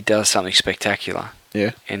he does something spectacular.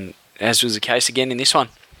 Yeah. And as was the case again in this one.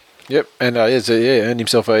 Yep, and earned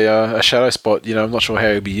himself a shadow spot. I'm not sure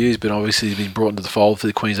how he'll be used, but obviously he's been brought into the fold for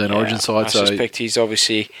the Queensland Origin side. I suspect he's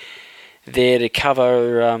obviously there to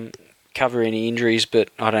cover any injuries, but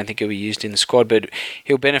I don't think he'll be used in the squad. But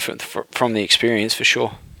he'll benefit from the experience for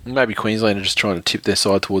sure. Maybe Queensland are just trying to tip their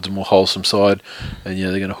side towards a more wholesome side, and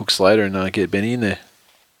they're going to hook Slater and get Benny in there,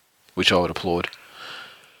 which I would applaud.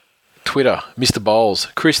 Twitter, Mr. Bowles,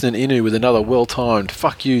 Kristen Inu with another well-timed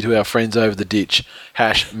fuck you to our friends over the ditch.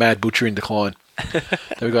 # Mad Butcher in decline. Then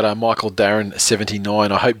we've got Michael Darren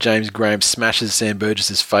 79. I hope James Graham smashes Sam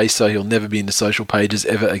Burgess's face so he'll never be in the social pages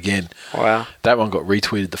ever again. Wow. That one got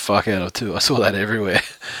retweeted the fuck out of too. I saw that everywhere.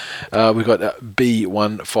 We've got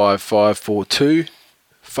B15542.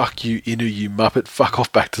 Fuck you, Inu, you muppet. Fuck off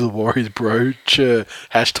back to the Warriors, bro. Chur.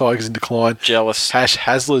 # Tigers in decline. Jealous. #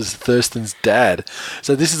 Hasler's Thurston's dad.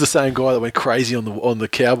 So this is the same guy that went crazy on the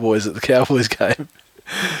Cowboys at the Cowboys game.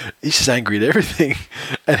 He's just angry at everything.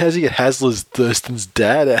 And how's he get Hasler's Thurston's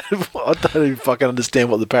dad out of? I don't even fucking understand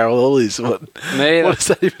what the parallel is. What does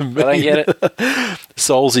that even mean? I don't get it.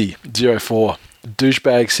 Solzy 04.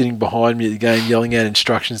 Douchebag sitting behind me at the game yelling out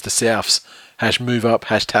instructions to Souths. # move up, #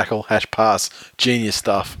 tackle, # pass. Genius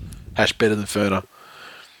stuff. # better than Ferner.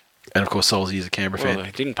 And of course, Solzy is a Canberra fan.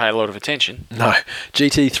 He didn't pay a lot of attention. No.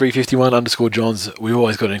 GT351_Johns. We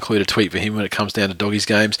always got to include a tweet for him when it comes down to Doggies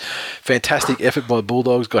games. Fantastic effort by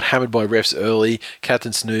Bulldogs. Got hammered by refs early.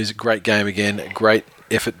 Captain Snooze. Great game again. Great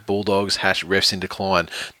effort Bulldogs. # refs in decline.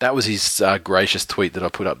 That was his gracious tweet that I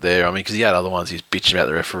put up there. I mean, because he had other ones. He was bitching about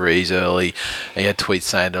the referees early. He had tweets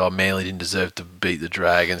saying that Manly didn't deserve to beat the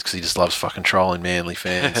Dragons because he just loves fucking trolling Manly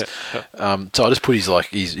fans. So I just put his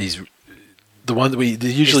the one that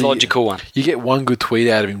usually his logical one. You get one good tweet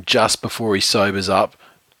out of him just before he sobers up,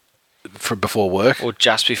 before work. Or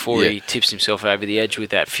just before he tips himself over the edge with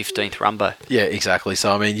that 15th rumbo. Yeah, exactly.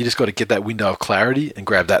 So, I mean, you just got to get that window of clarity and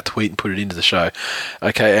grab that tweet and put it into the show.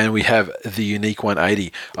 Okay, and we have the unique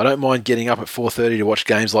 180. I don't mind getting up at 4:30 to watch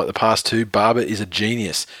games like the past two. Barber is a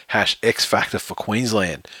genius. X Factor for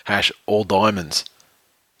Queensland. All Diamonds.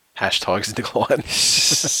 Tigers in decline.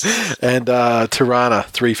 And Tirana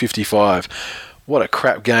 355. What a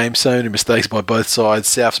crap game. So many mistakes by both sides.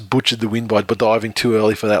 Souths butchered the win by diving too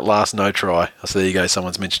early for that last no try. So there you go.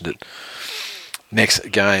 Someone's mentioned it.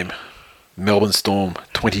 Next game. Melbourne Storm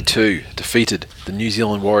 22 defeated the New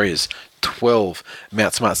Zealand Warriors 12.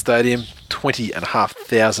 Mount Smart Stadium,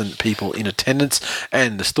 20,500 people in attendance.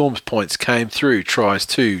 And the Storm's points came through tries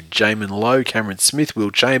to Jamin Lowe, Cameron Smith,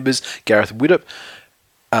 Will Chambers, Gareth Widdop.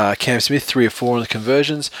 Cam Smith, 3 of 4 on the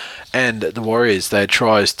conversions. And the Warriors, they had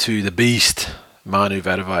tries to the Beast, Manu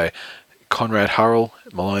Vatuvei, Conrad Hurrell,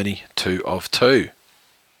 Maloney, 2 of 2.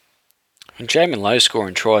 And Jamin Lowe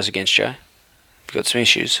scoring tries against Joe. You've got some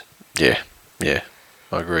issues. Yeah, I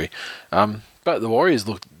agree. But the Warriors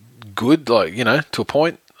looked good, to a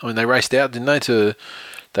point. I mean, they raced out, didn't they?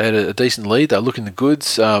 They had a decent lead. They were looking the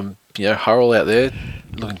goods. Hurrell out there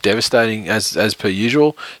looking devastating as per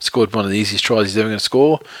usual. Scored one of the easiest tries he's ever going to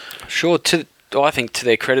score. Sure. I think to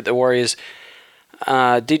their credit, the Warriors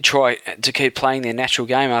did try to keep playing their natural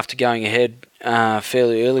game after going ahead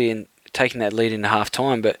fairly early and taking that lead into half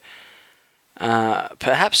time. But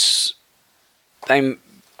perhaps they,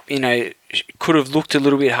 could have looked a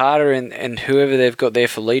little bit harder, and whoever they've got there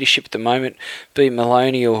for leadership at the moment, be it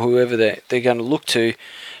Maloney or whoever they're going to look to,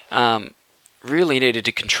 really needed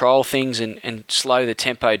to control things and slow the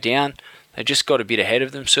tempo down. They just got a bit ahead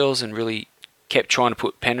of themselves and really kept trying to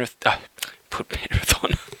put Penrith on.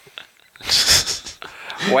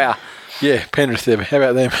 Wow. Yeah, Penrith there. How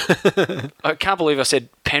about them? I can't believe I said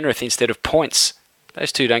Penrith instead of points.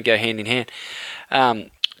 Those two don't go hand in hand.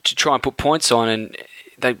 To try and put points on, and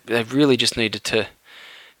they really just needed to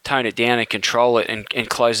tone it down and control it and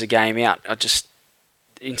close the game out.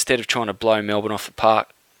 Instead of trying to blow Melbourne off the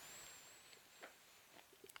park.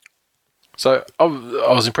 So I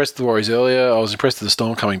was impressed with the Warriors earlier. I was impressed with the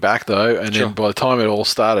Storm coming back though, and then by the time it all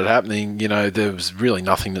started happening, there was really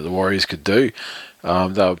nothing that the Warriors could do. They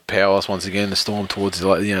were powerless once again. The Storm towards the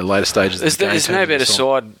later stages. There's no better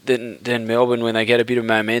side than Melbourne when they get a bit of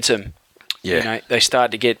momentum. Yeah, they start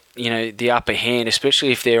to get the upper hand,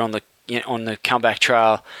 especially if they're on the comeback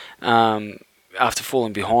trail after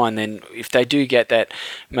falling behind. Then if they do get that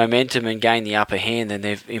momentum and gain the upper hand, then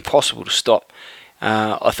they're impossible to stop.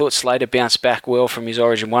 I thought Slater bounced back well from his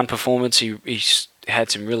Origin 1 performance. He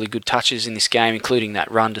had some really good touches in this game, including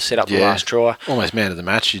that run to set up the last try. Almost man of the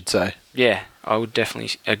match, you'd say. Yeah, I would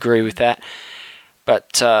definitely agree with that.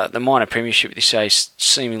 But the minor premiership this day is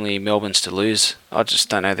seemingly Melbourne's to lose. I just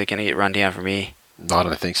don't know they're going to get run down from here. I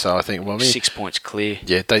don't think so. I think 6 points clear.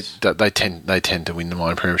 Yeah, they tend to win the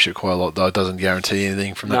minor premiership quite a lot, though. It doesn't guarantee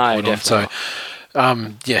anything from that point definitely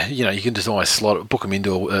on. So, you can just always book them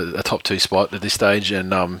into a top 2 spot at this stage,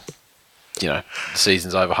 and the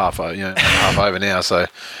season's over half over now. So,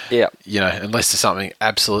 unless there's something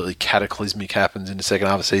absolutely cataclysmic happens in the second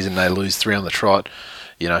half of the season, they lose 3 on the trot.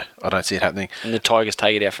 I don't see it happening. And the Tigers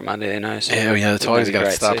take it out from under their nose. Yeah, the Tigers are going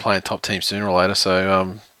to start playing top teams sooner or later.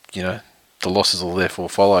 So, the losses will therefore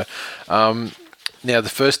follow. Now, the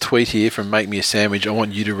first tweet here from Make Me a Sandwich, I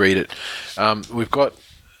want you to read it. We've got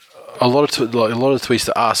a lot of tweets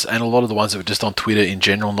to us, and a lot of the ones that were just on Twitter in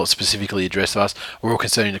general, not specifically addressed to us, were all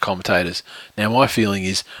concerning the commentators. Now, my feeling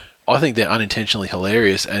is, I think they're unintentionally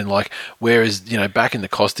hilarious, and whereas back in the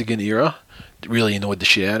Costigan era, it really annoyed the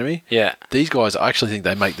shit out of me. Yeah, these guys, I actually think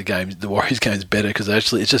they make the Warriors games better because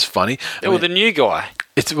it's just funny. The new guy.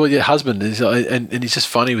 Your husband is, and he's just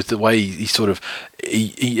funny with the way he sort of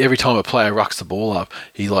every time a player rucks the ball up,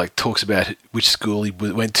 he talks about which school he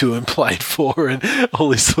went to and played for and all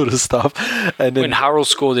this sort of stuff. And then, when Hurrell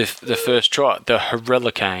scored the first try, the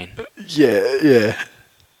Hurricane. Yeah.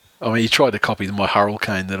 I mean, he tried to copy my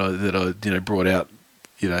Hurricane that I brought out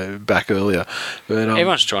back earlier. But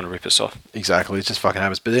everyone's trying to rip us off. Exactly, it just fucking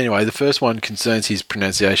happens. But anyway, the first one concerns his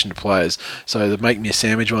pronunciation to players. So the Make Me a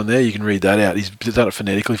Sandwich one there, you can read that out. He's done it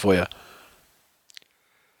phonetically for you.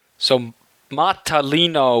 So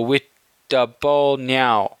Matalino with the ball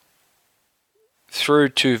now. Through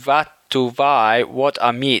to Vatuvei, what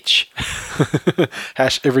a Mitch.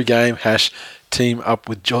 Every game, team up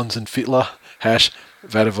with Johns and Fittler,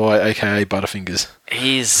 Vatuvei, a.k.a. Butterfingers.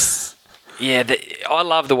 Yeah, I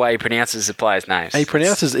love the way he pronounces the players' names. He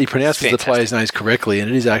pronounces the fantastic. players' names correctly, and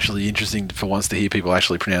it is actually interesting for once to hear people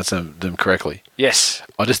actually pronounce them correctly. Yes.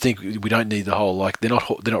 I just think we don't need the whole they're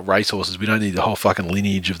not racehorses. We don't need the whole fucking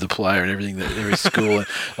lineage of the player and everything that there is school.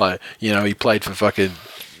 And, he played for fucking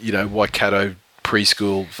Waikato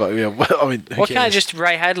preschool. I mean, why can't I just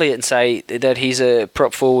Ray Hadley it and say that he's a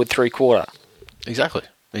prop forward 3/4? Exactly.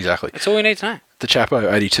 That's all we need to know. The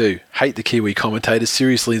Chapo 82. Hate the Kiwi commentators.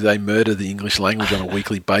 Seriously, they murder the English language on a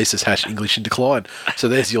weekly basis. #English in decline. So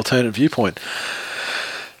there's the alternate viewpoint.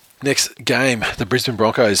 Next game, the Brisbane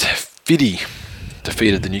Broncos. Fiddy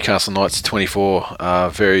defeated the Newcastle Knights 24.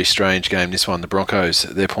 Very strange game, this one. The Broncos,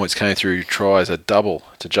 their points came through tries, a double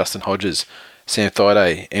to Justin Hodges, Sam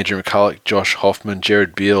Thaiday, Andrew McCulloch, Josh Hoffman,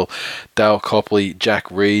 Jared Beale, Dale Copley, Jack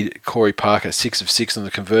Reed, Corey Parker, 6 of 6 on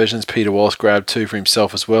the conversions. Peter Wallace grabbed 2 for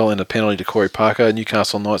himself as well, and a penalty to Corey Parker.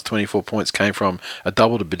 Newcastle Knights 24 points came from a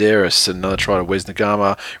double to Baderis, another try to Wes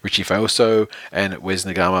Nagama, Richie Fauso, and Wes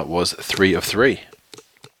Nagama was 3 of 3.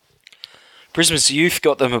 Brisbane's youth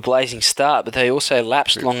got them a blazing start, but they also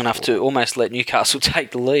lapsed long enough to almost let Newcastle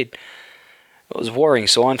take the lead. It was a worrying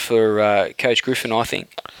sign for Coach Griffin, I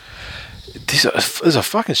think. This is a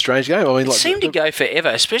fucking strange game. I mean, it seemed to go forever,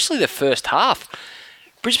 especially the first half.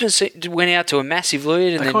 Brisbane went out to a massive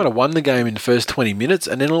lead. And they kind of won the game in the first 20 minutes,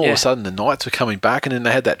 and then all of a sudden the Knights were coming back, and then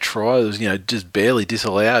they had that try that was, just barely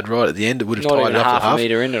disallowed right at the end. It would have tied it up half at half. A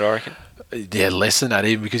metre in it, I reckon. Yeah, less than that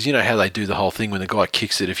even, because you know how they do the whole thing when the guy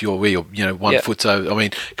kicks it, if you're one foot's over. I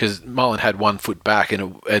mean, because Mullen had 1 foot back,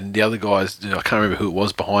 and the other guys, I can't remember who it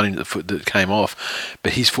was behind him, the foot that came off,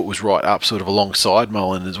 but his foot was right up, sort of alongside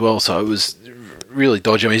Mullen as well. So it was really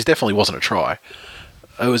dodgy. I mean, it definitely wasn't a try.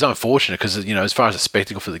 It was unfortunate because, as far as a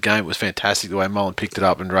spectacle for the game, it was fantastic the way Mullen picked it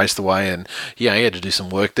up and raced away. And, he had to do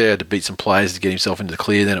some work there to beat some players to get himself into the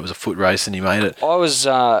clear. Then it was a foot race and he made it. I was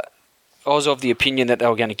of the opinion that they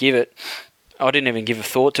were going to give it. I didn't even give a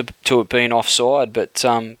thought to it being offside, but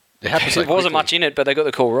it wasn't much in it, but they got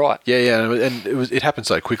the call right. Yeah, and it happened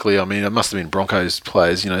so quickly. I mean, it must have been Broncos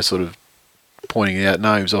players, sort of pointing out,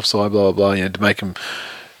 no, he was offside, blah, blah, blah, to make him,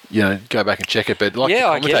 go back and check it. But like the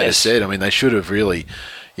commentator said, I mean, they should have really,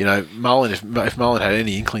 Mullen, if Mullen had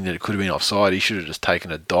any inkling that it could have been offside, he should have just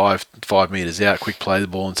taken a dive 5 metres out, quick play the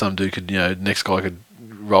ball, and some dude could, next guy could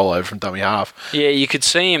roll over from dummy half. Yeah, you could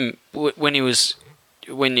see him when he was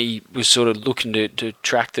sort of looking to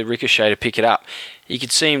track the ricochet to pick it up. You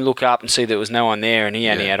could see him look up and see there was no one there, and he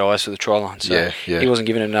only had eyes for the try line, so he wasn't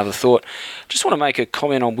giving it another thought. Just want to make a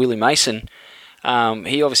comment on Willie Mason.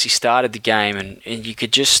 He obviously started the game, and you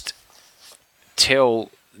could just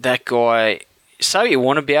tell that guy, say what you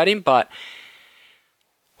want about him, but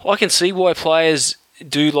I can see why players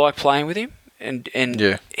do like playing with him, and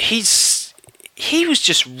he was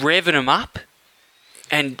just revving them up.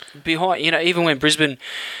 And behind, even when Brisbane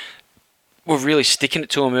were really sticking it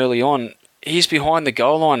to him early on, he's behind the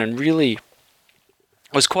goal line and really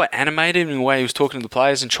was quite animated in the way he was talking to the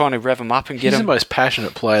players and trying to rev them up and get them. He's the most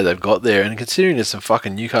passionate player they've got there, and considering there's some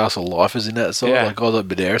fucking Newcastle lifers in that side, like guys like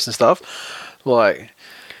Baderis and stuff,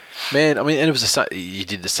 man, I mean, and it was he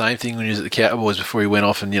did the same thing when he was at the Cowboys before he went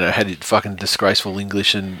off and had his fucking disgraceful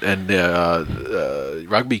English and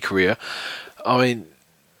rugby career. I mean.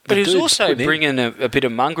 But he was also bringing a bit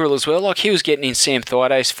of mongrel as well. Like, he was getting in Sam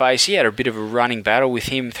Thaidays' face. He had a bit of a running battle with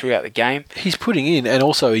him throughout the game. He's putting in, and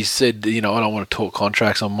also he said, I don't want to talk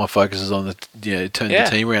contracts. My focus is on turn the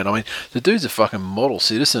team around. I mean, the dude's a fucking model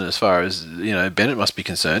citizen as far as, Bennett must be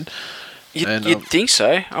concerned. You'd think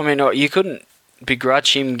so. I mean, you couldn't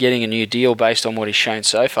begrudge him getting a new deal based on what he's shown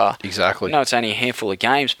so far. Exactly. No, it's only a handful of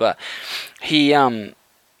games, but he...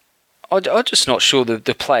 I'm just not sure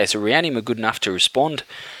the players around him are good enough to respond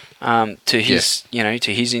to his,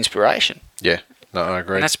 to his inspiration. Yeah, no, I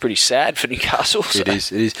agree. And that's pretty sad for Newcastle. So.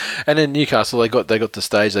 It is. And then Newcastle, they got to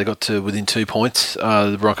stage. They got to within 2 points.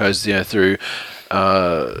 The Broncos, through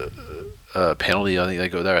penalty. I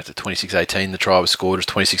think they were at the 26-18. The try was scored.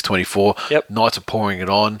 It was 26-24. Yep. Knights are pouring it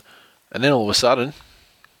on, and then all of a sudden,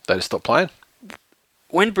 they just stopped playing.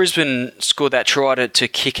 When Brisbane scored that try to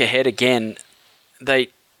kick ahead again,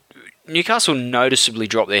 Newcastle noticeably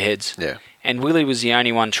dropped their heads. Yeah. And Willie was the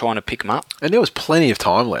only one trying to pick them up. And there was plenty of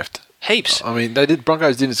time left. Heaps. I mean,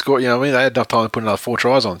 Broncos didn't score, they had enough time to put another 4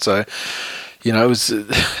 tries on. So, it was...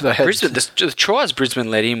 they had the tries Brisbane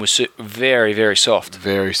let in was very, very soft.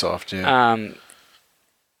 Very soft, yeah.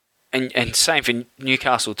 And same for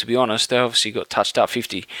Newcastle, to be honest. They obviously got touched up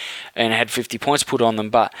 50 and had 50 points put on them.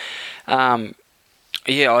 But, I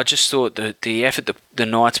just thought that the effort the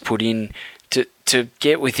Knights put in to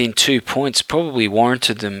get within 2 points probably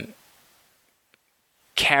warranted them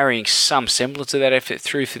carrying some semblance of that effort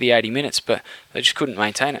through for the 80 minutes, but they just couldn't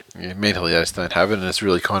maintain it. Yeah, mentally they just don't have it, and it's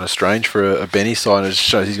really kind of strange for a Benny side. It just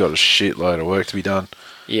shows he's got a shitload of work to be done.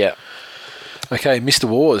 Yeah. Okay, Mr.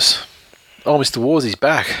 Wars. Oh, Mr. Wars is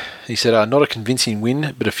back. He said, not a convincing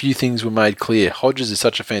win, but a few things were made clear. Hodges is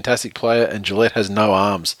such a fantastic player, and Gillette has no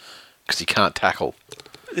arms because he can't tackle.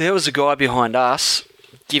 There was a guy behind us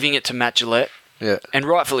giving it to Matt Gillette. Yeah. And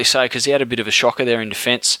rightfully so, because he had a bit of a shocker there in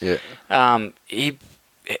defence. Yeah. He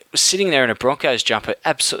was sitting there in a Broncos jumper,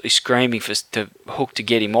 absolutely screaming for Hook to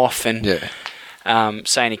get him off, and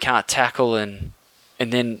saying he can't tackle, and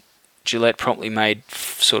then Gillette promptly made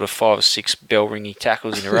sort of 5 or 6 bell-ringing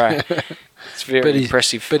tackles in a row. It's very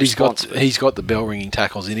impressive. But he's got the bell-ringing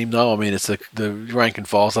tackles in him, though. I mean, it's the rank and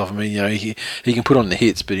file stuff. I mean, he can put on the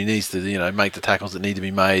hits, but he needs to, make the tackles that need to be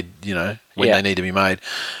made, when they need to be made.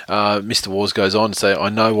 Mr. Wars goes on to say, I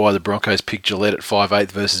know why the Broncos picked Gillette at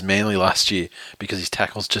 5'8" versus Manly last year, because his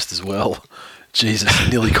tackles just as well. Jesus,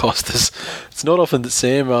 nearly cost us. It's not often that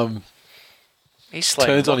Sam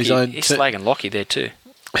turns on his own... He's slagging Lockie there too.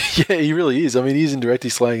 Yeah, he really is. I mean, he's indirectly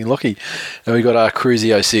slagging Lockie. And we got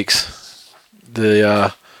Cruzy 06.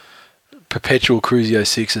 The perpetual Cruzy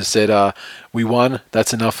 06 has said, we won,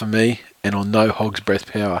 that's enough for me, and on no Hogs breath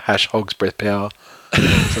power, #Hogs breath power.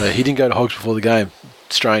 So he didn't go to Hogs before the game.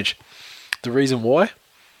 Strange. The reason why?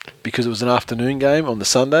 Because it was an afternoon game on the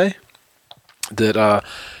Sunday that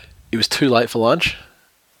it was too late for lunch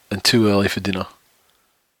and too early for dinner.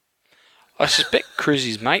 I suspect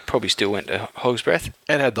Cruzy's mate probably still went to Hog's Breath.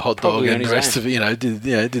 And had the hot dog and the rest of it, did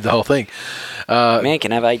the whole thing. Man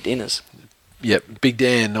can have 8 dinners. Yep, Big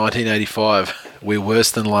Dan, 1985. We're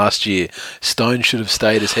worse than last year. Stone should have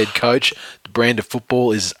stayed as head coach. The brand of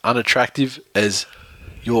football is unattractive as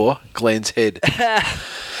your Glenn's head.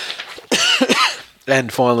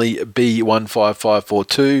 And finally,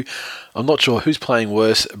 B15542. I'm not sure who's playing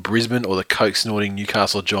worse, Brisbane or the coke-snorting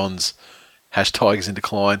Newcastle Johns. #Tigers in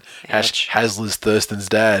decline. #Hasler's Thurston's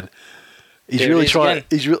dad. He's really trying.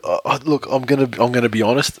 Look, I'm gonna be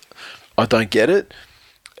honest. I don't get it,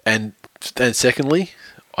 and secondly,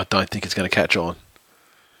 I don't think it's going to catch on.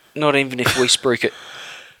 Not even if we spruik it.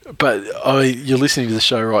 But you're listening to the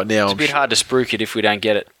show right now. It's a bit hard to spruik it if we don't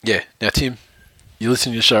get it. Yeah. Now, Tim, you're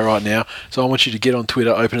listening to the show right now, so I want you to get on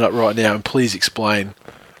Twitter, open it up right now, and please explain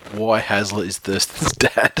why Hasler is Thurston's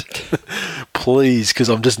dad. Please, because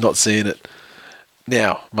I'm just not seeing it.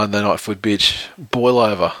 Now, Monday Night Foot bitch, boil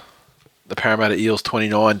over. The Parramatta Eels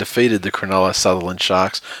 29 defeated the Cronulla Sutherland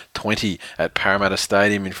Sharks 20 at Parramatta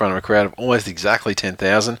Stadium in front of a crowd of almost exactly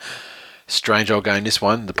 10,000. Strange old game, this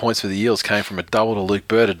one. The points for the Eels came from a double to Luke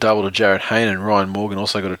Bird, a double to Jared Hayne, and Ryan Morgan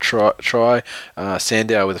also got a try.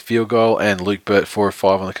 Sandow with a field goal, and Luke Burt 4 of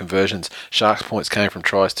 5 on the conversions. Sharks points came from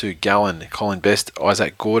tries to Gallen, Colin Best,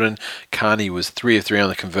 Isaac Gordon. Carney was 3 of 3 on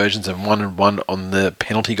the conversions and 1 of 1 on the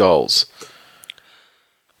penalty goals.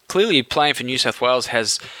 Clearly, playing for New South Wales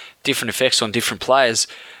has different effects on different players.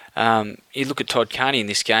 You look at Todd Carney in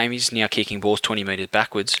this game, he's now kicking balls 20 metres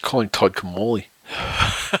backwards. Calling Todd Kamali.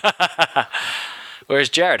 Whereas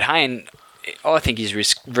Jared Hayne, I think he's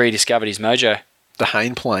rediscovered his mojo. The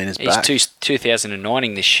Hayne plane is back. He's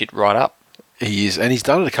 2009ing this shit right up. He is, and he's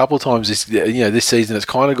done it a couple of times this season. It's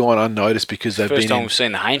kind of gone unnoticed because they've First time we've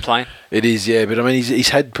seen the Hayne plane. It is, yeah, but I mean, he's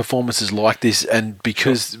had performances like this, and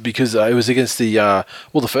because it was against the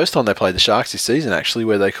first time they played the Sharks this season, actually,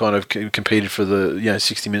 where they kind of competed for the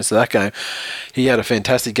 60 minutes of that game. He had a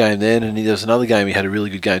fantastic game then, and there was another game he had a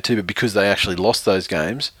really good game too. But because they actually lost those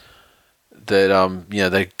games, that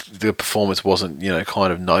the performance wasn't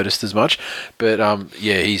kind of noticed as much. But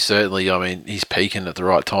he's certainly, he's peaking at the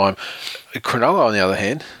right time. Cronulla, on the other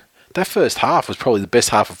hand, that first half was probably the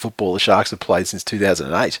best half of football the Sharks have played since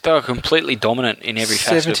 2008. They were completely dominant in every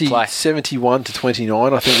facet of play. 71 to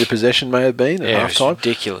 29, I think the possession may have been at half time. It was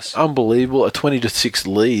ridiculous. Unbelievable, a 20-6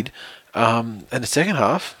 lead. And the second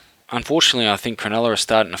half... Unfortunately, I think Cronulla are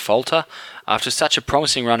starting to falter. After such a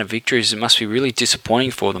promising run of victories, it must be really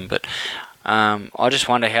disappointing for them. But I just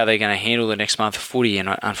wonder how they're going to handle the next month of footy.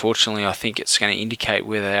 And unfortunately, I think it's going to indicate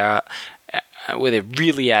where they are, where they're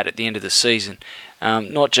really at the end of the season.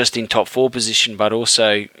 Not just in top 4 position, but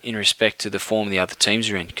also in respect to the form the other teams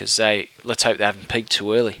are in. Because let's hope they haven't peaked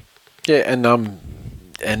too early. Yeah,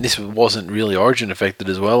 and this wasn't really Origin affected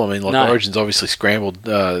as well. I mean, Origin's obviously scrambled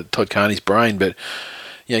Todd Carney's brain, but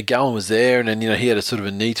Gallen was there, and then he had a sort of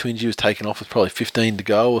a knee twinge. He was taken off with probably 15 to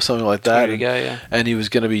go or something like that. And he was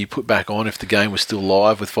going to be put back on if the game was still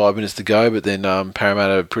live with 5 minutes to go. But then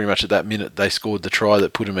Parramatta, pretty much at that minute, they scored the try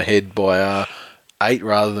that put him ahead by 8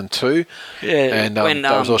 rather than 2. Yeah, and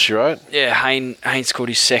that was all she wrote. Yeah, Hayne scored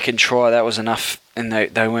his second try. That was enough and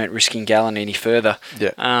they weren't risking Gallen any further.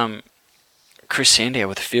 Yeah. Chris Sandow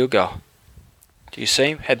with a field goal. Do you see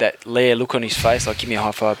him? Had that Lear look on his face, like, give me a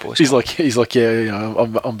high five, boys. He's like, yeah,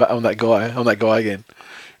 I'm that guy. I'm that guy again.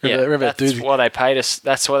 Remember that's that dude? why they paid us.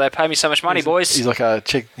 That's why they paid me so much money, boys. He's like,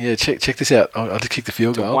 check this out. I just kicked the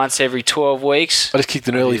field goal once every 12 weeks. I just kicked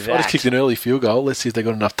an early field goal. Let's see if they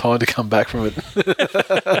got enough time to come back from it.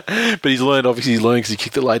 But he's learned because he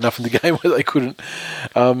kicked it late enough in the game where they couldn't.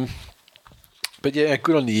 But yeah,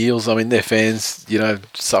 good on the Eels. I mean, their fans,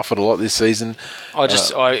 suffered a lot this season.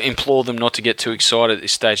 I implore them not to get too excited at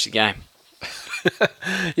this stage of the game.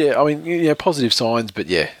 Yeah, I mean, positive signs, but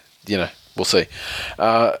yeah, we'll see.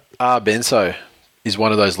 Benso is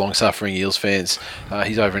one of those long-suffering Eels fans.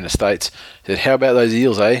 He's over in the States. He said, how about those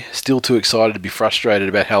Eels, eh? Still too excited to be frustrated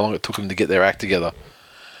about how long it took them to get their act together.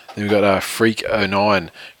 Then we've got Freak09.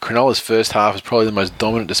 Cronulla's first half is probably the most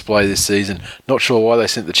dominant display this season. Not sure why they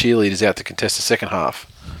sent the cheerleaders out to contest the second half.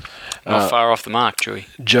 Not far off the mark, Joey.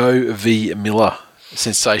 Joe V. Miller.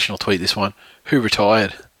 Sensational tweet, this one. Who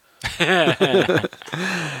retired?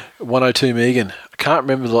 102 Megan. I can't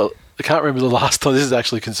remember the last time. This is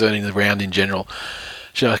actually concerning the round in general.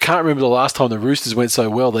 I can't remember the last time the Roosters went so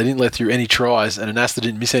well. They didn't let through any tries and Anasta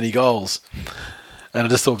didn't miss any goals. And I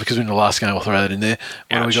just thought because we're in the last game, I'll throw that in there.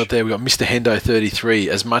 When we got there, we got Mr. Hendo 33.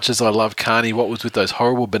 As much as I love Carney, what was with those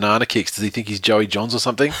horrible banana kicks? Does he think he's Joey Johns or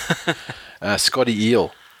something? Scotty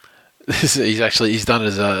Eel. He's done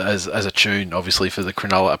it as a tune, obviously, for the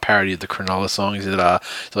Cronulla, a parody of the Cronulla song. It's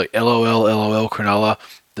like LOL, LOL, Cronulla,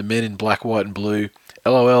 the men in black, white and blue.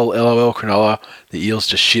 LOL, LOL, Cronulla, the Eels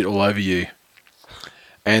just shit all over you.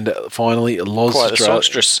 And finally, Loz quite the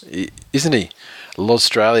songstress, isn't he?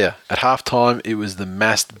 Australia. At half-time, it was the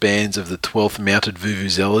massed bands of the 12th Mounted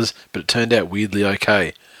Vuvuzelas, but it turned out weirdly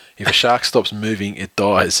okay. If a shark stops moving, it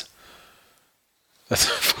dies. That's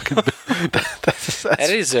fucking... that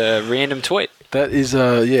is a random tweet. That is,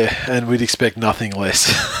 yeah, and we'd expect nothing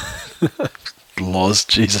less. Loz,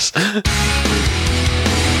 Jesus.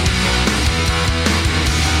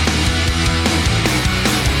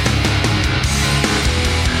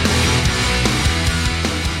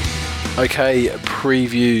 Okay,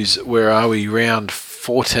 previews. Where are we? Round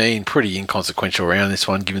 14. Pretty inconsequential round, this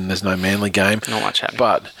one, given there's no Manly game. Not much happening.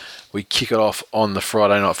 But we kick it off on the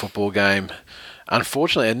Friday night football game.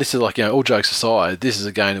 Unfortunately, and this is like, all jokes aside, this is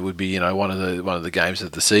a game that would be, one of the games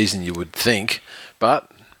of the season, you would think.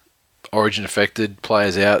 But Origin affected,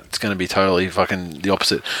 players out. It's going to be totally fucking the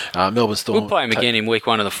opposite. Melbourne Storm. We'll play them again in week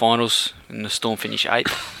 1 of the finals, and the Storm finish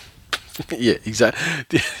 8th. Yeah,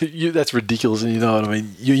 exactly. That's ridiculous, and you know what I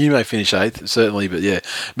mean. You may finish 8th, certainly, but yeah,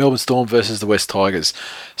 Melbourne Storm versus the West Tigers.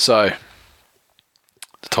 So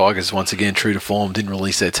the Tigers, once again, true to form, didn't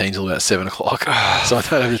release their team till about 7 o'clock. So I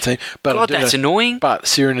don't have the team. But God, that's annoying. But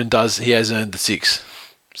Sirinen he has earned the 6.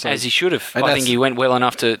 So, as he should have. I think he went well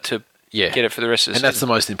enough to get it for the rest of the season. And that's the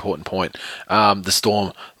most important point. The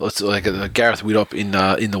Storm, like Gareth Widdop in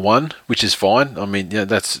the 1, which is fine. I mean,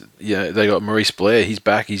 they got Maurice Blair. He's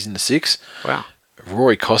back. He's in the 6. Wow.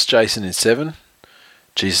 Rory Kostjason in 7.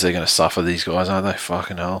 Jesus, they're going to suffer, these guys, aren't they?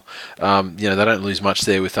 Fucking hell. They don't lose much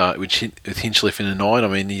there with Hinchliffe in the 9. I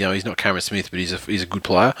mean, he's not Cameron Smith, but he's a good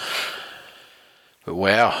player. But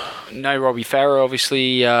wow. No Robbie Farah,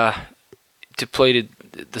 obviously depleted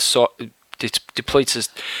depletes the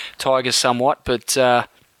Tigers somewhat, but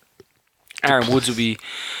Aaron Woods will be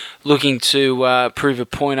looking to prove a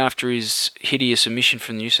point after his hideous omission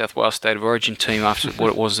from the New South Wales State of Origin team after what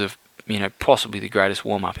it was possibly the greatest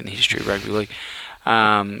warm-up in the history of rugby league.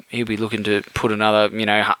 He'll be looking to put another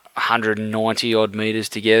 190 odd metres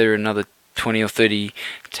together, another 20 or 30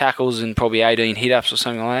 tackles and probably 18 hit-ups or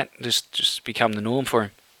something like that. Just become the norm for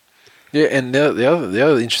him. Yeah, and the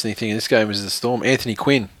other interesting thing in this game is the Storm. Anthony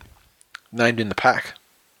Quinn named in the pack.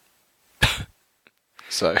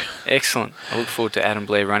 So excellent. I look forward to Adam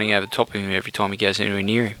Blair running over the top of him every time he goes anywhere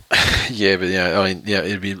near him. Yeah, but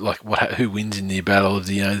it'd be like who wins in the battle of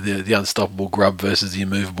the unstoppable grub versus the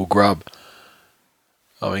immovable grub.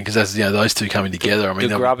 I mean, because that's those two coming together. I mean,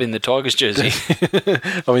 the grub in the Tigers jersey.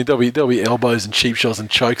 I mean, there'll be elbows and cheap shots and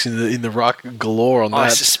chokes in the ruck galore on that. I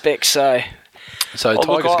suspect so. So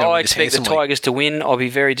I expect the Tigers to win. I'll be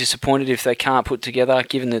very disappointed if they can't put together,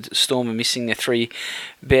 given that Storm are missing their 3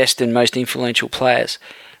 best and most influential players.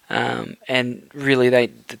 And really,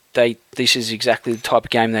 this is exactly the type of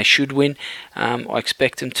game they should win. I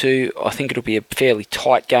expect them to. I think it'll be a fairly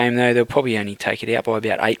tight game, though. They'll probably only take it out by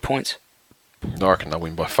about 8 points. I reckon they'll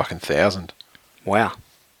win by fucking 1,000. Wow.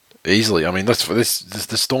 Easily. I mean, that's for this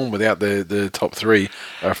the Storm without the top 3.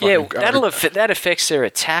 That affects their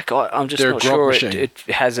attack. I'm just not sure it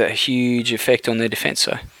has a huge effect on their defence.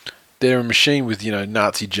 So they're a machine with,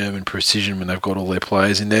 Nazi German precision when they've got all their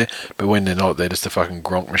players in there, but when they're not, they're just a fucking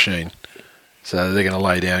Gronk machine. So they're going to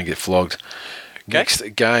lay down and get flogged. Okay. Next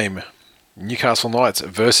game, Newcastle Knights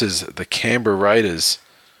versus the Canberra Raiders.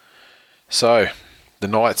 So, the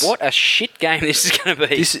Knights... What a shit game this is going to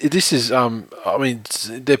be. This is,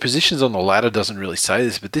 their positions on the ladder doesn't really say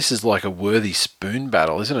this, but this is like a worthy spoon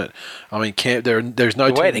battle, isn't it? I mean, there's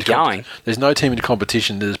no the way they're going. There's no team in the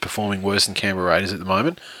competition that is performing worse than Canberra Raiders at the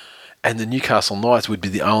moment, and the Newcastle Knights would be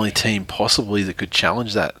the only team possibly that could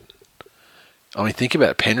challenge that. I mean, think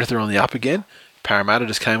about it. Penrith are on the up again. Parramatta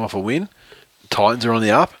just came off a win. Titans are on the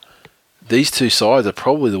up. These two sides are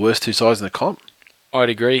probably the worst two sides in the comp. I'd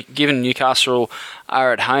agree. Given Newcastle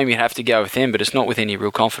are at home, you'd have to go with them, but it's not with any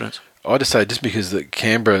real confidence. I'd just say just because the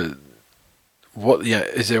Canberra...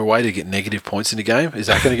 is there a way to get negative points in the game? Is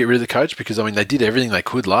that going to get rid of the coach? Because, they did everything they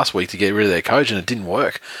could last week to get rid of their coach, and it didn't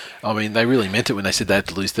work. They really meant it when they said they had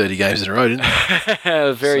to lose 30 games in a row, didn't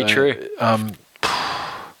they? Very true.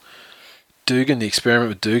 Dugan, the experiment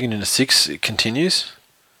with Dugan in a 6, it continues.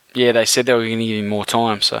 Yeah, they said they were going to give him more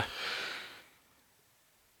time, so...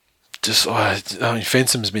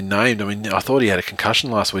 Fensom's been named. I thought he had a concussion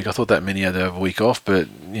last week. I thought that meant he had to have a week off, but,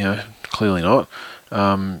 clearly not.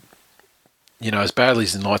 As badly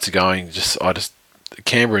as the Knights are going,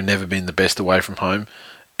 Canberra have never been the best away from home,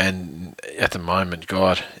 and at the moment,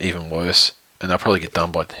 God, even worse. And they'll probably get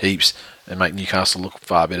done by heaps and make Newcastle look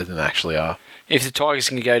far better than they actually are. If the Tigers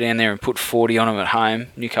can go down there and put 40 on them at home,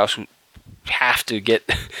 Newcastle have to get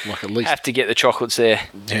the chocolates there.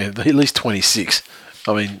 Yeah, at least 26.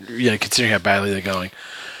 Considering how badly they're going.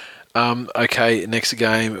 Okay, next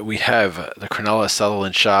game we have the Cronulla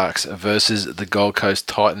Sutherland Sharks versus the Gold Coast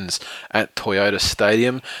Titans at Toyota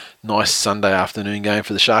Stadium. Nice Sunday afternoon game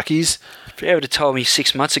for the Sharkies. If you ever told me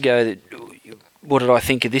 6 months ago what did I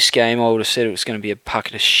think of this game, I would have said it was going to be a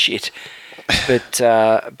bucket of shit.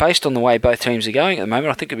 But based on the way both teams are going at the moment,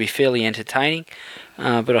 I think it'll be fairly entertaining.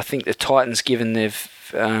 But I think the Titans, given their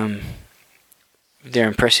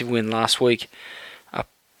impressive win last week, are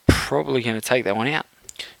probably going to take that one out.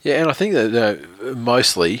 Yeah, and I think that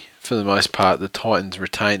mostly, for the most part, the Titans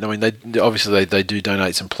retain. They obviously do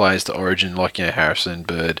donate some players to Origin, like Harrison,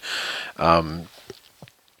 Bird,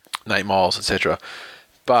 Nate Miles, etc.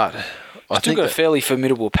 But I think got a fairly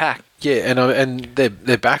formidable pack. Yeah, and their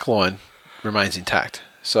backline remains intact.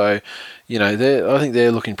 So, I think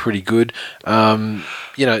they're looking pretty good. The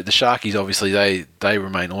Sharkies, obviously, they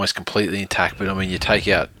remain almost completely intact. But you take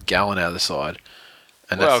out Gallen out of the side.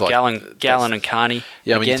 And Gallen and Carney.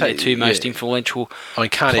 Yeah, again, they're two most influential. Carney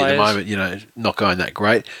players. At the moment, not going that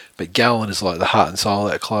great, but Gallen is like the heart and soul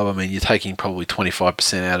of that club. You're taking probably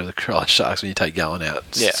 25% out of the Cronulla Sharks when you take Gallen out.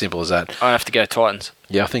 It's simple as that. I have to go Titans.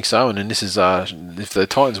 Yeah, I think so. And then this is if the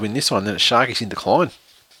Titans win this one, then it's Sharkies in decline.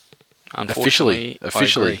 Unfortunately,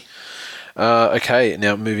 officially. Okay,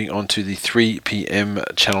 now moving on to the 3 p.m.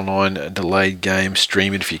 Channel 9 delayed game.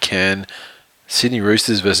 Stream it if you can. Sydney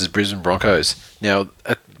Roosters versus Brisbane Broncos. Now,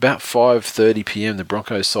 at about 5:30 p.m, the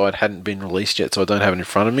Broncos side hadn't been released yet, so I don't have it in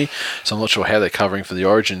front of me. So I'm not sure how they're covering for the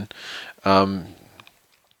Origin. But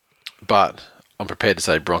I'm prepared to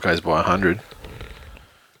say Broncos by 100.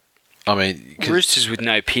 Roosters with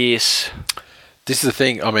no Pearce. This is the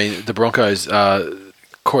thing. The Broncos,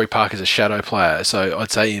 Corey Parker's a shadow player, so I'd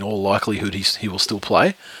say in all likelihood he will still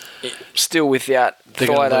play. Still without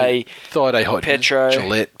Thaiday, Petro.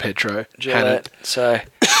 Gillette. So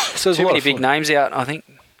too many big names out, I think.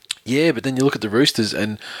 Yeah, but then you look at the Roosters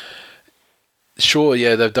and sure,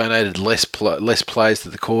 they've donated less players to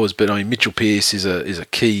the cause, but Mitchell Pearce is a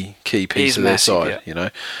key piece of their side,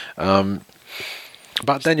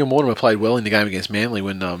 But Daniel Mortimer played well in the game against Manly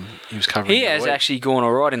when he was covering. He has actually gone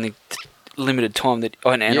all right in the limited time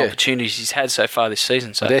and opportunities he's had so far this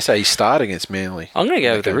season. So I dare say he started against Manly. I'm going to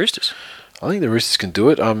go with the Roosters. I think the Roosters can do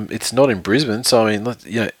it. It's not in Brisbane, so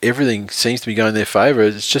everything seems to be going in their favour.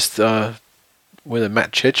 It's just whether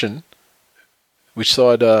Matt Cecchin, which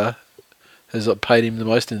side has paid him the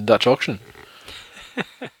most in the Dutch auction.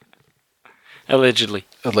 Allegedly.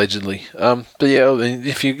 But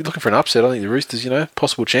if you're looking for an upset, I think the Roosters,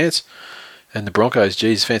 possible chance. And the Broncos,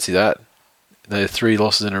 geez, fancy that. They have 3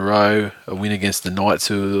 losses in a row, a win against the Knights,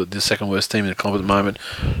 who are the second worst team in the comp at the moment,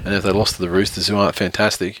 and if they lost to the Roosters, who aren't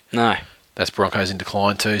fantastic. No. That's Broncos in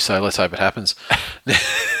decline too, so let's hope it happens.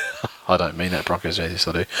 I don't mean that, Broncos, yes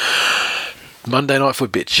I do. Monday night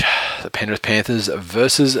foot bitch. The Penrith Panthers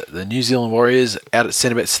versus the New Zealand Warriors out at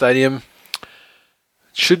Centrebet Stadium.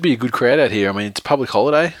 Should be a good crowd out here. It's a public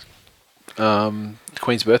holiday.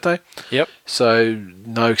 Queen's birthday. Yep. So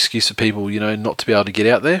no excuse for people, not to be able to get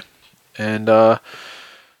out there. And, the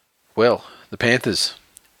Panthers.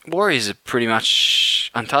 Warriors are pretty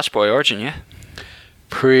much untouched by Origin, yeah?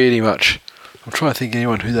 Pretty much. I'm trying to think of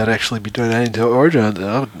anyone who that'd actually be donating to Origin.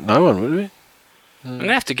 No one, would we? I'm going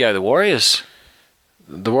to have to go the Warriors.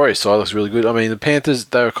 The Warriors side looks really good. I mean, the Panthers,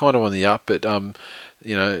 they were kind of on the up, but,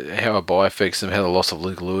 you know, how a bye affects them, how the loss of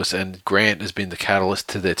Luke Lewis and Grant has been the catalyst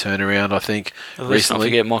to their turnaround, I think, Let's not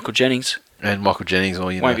forget Michael Jennings. And Michael Jennings, or,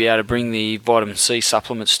 won't be able to bring the vitamin C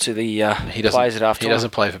supplements to the players at half time. He doesn't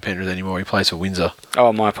play for Penrith anymore. He plays for Windsor.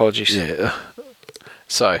 Oh, my apologies. Yeah.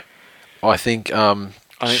 So, I think... the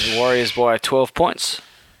Warriors by 12 points.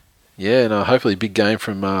 Yeah, and hopefully a big game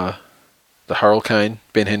from the Hurricane,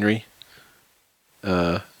 Ben Henry,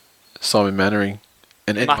 Simon Mannering,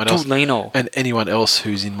 and anyone else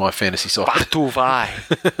who's in my fantasy side.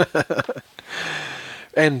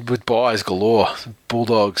 And with buys galore,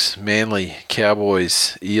 Bulldogs, Manly,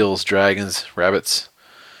 Cowboys, Eels, Dragons, Rabbits.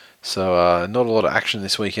 So not a lot of action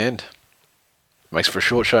this weekend. Makes for a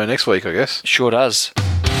short show next week, I guess. Sure does.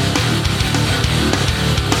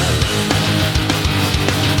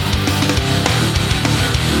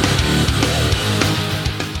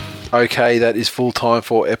 Okay, that is full time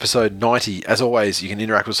for episode 90. As always, you can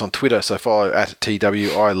interact with us on Twitter, so follow at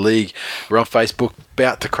TWI League. We're on Facebook,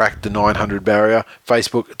 about to crack the 900 barrier,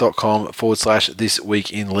 facebook.com/This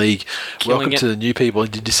Week in League. Welcome to the new people.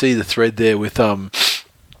 Did you see the thread there with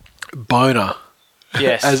Boner?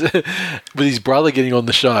 Yes. With his brother getting on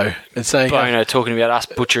the show and saying... Boner, talking about us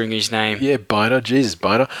butchering his name. Yeah, Boner. Jesus,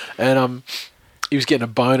 Boner. And... he was getting a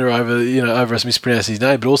boner over us mispronouncing his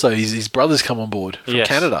name, but also his brother's come on board from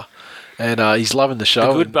Canada, and he's loving the show.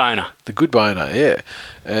 The good boner. The good boner, yeah,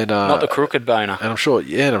 and not the crooked boner. And I'm sure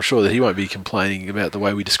that he won't be complaining about the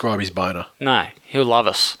way we describe his boner. No, he'll love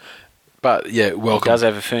us. But yeah, welcome. He does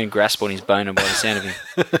have a firm grasp on his boner by the sound of him,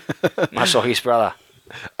 much like his brother.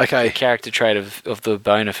 Okay, the character trait of the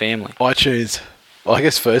Boner family. iTunes. Well, I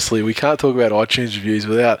guess firstly, we can't talk about iTunes reviews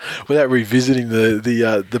without revisiting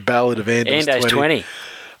the ballad of Ando's 20.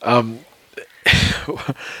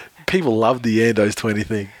 People loved the Ando's 20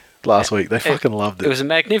 thing last week. They fucking loved it. It was a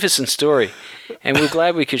magnificent story, and we're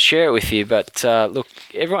glad we could share it with you. But look,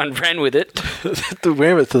 everyone ran with it. We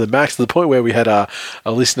ran it to the max, to the point where we had a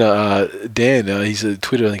listener, Dan. He's a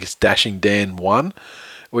Twitter. I think it's Dashing Dan 1.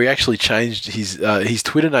 We actually changed his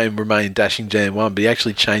Twitter name, remained Dashing Dan 1, but he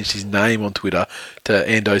actually changed his name on Twitter to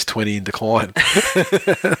Ando's 20 in decline.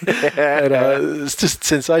 And it's just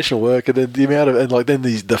sensational work. And then the amount of then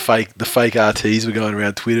the fake RTs were going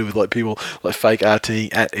around Twitter with people fake RTing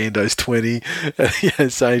at Ando's 20,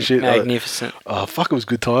 saying shit. Magnificent. Fuck, it was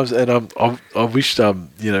good times. And I wished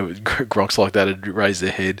Gronks like that had raised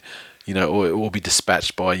their head. Or be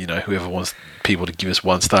dispatched by, whoever wants people to give us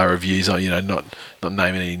 1-star reviews, or, not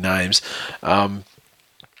naming any names.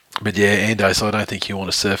 But yeah, Ando, so I don't think he'll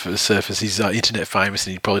want to surface. He's internet famous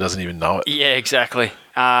and he probably doesn't even know it. Yeah, exactly.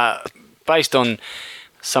 Based on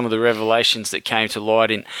some of the revelations that came to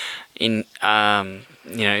light in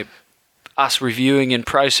us reviewing and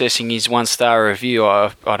processing his 1-star review,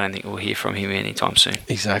 I don't think we'll hear from him anytime soon.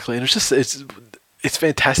 Exactly. And it's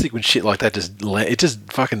fantastic when shit like that just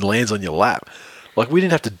fucking lands on your lap. We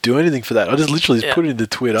didn't have to do anything for that. I just literally put it into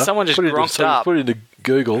Twitter. Someone just gronked up. Put it into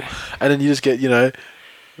Google, and then you just get,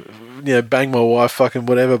 bang my wife, fucking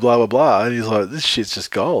whatever, blah, blah, blah. And he's like, this shit's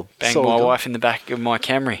just gold. Bang my wife in the back of my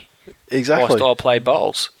Camry. Exactly. Whilst I play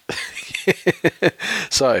bowls.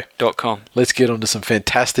 So, .com. Let's get on to some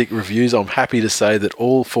fantastic reviews. I'm happy to say that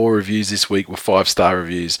all 4 reviews this week were 5-star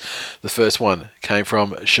reviews. The first one came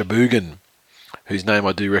from Shabugan, whose name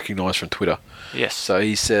I do recognise from Twitter. Yes. So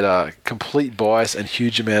he said, complete bias and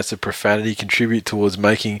huge amounts of profanity contribute towards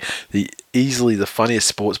making easily the funniest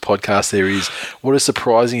sports podcast there is. What is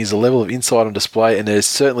surprising is the level of insight on display, and there's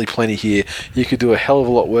certainly plenty here. You could do a hell of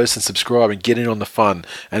a lot worse than subscribe and get in on the fun.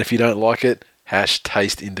 And if you don't like it,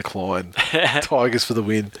 #taste in decline. Tigers for the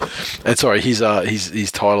win. And sorry, his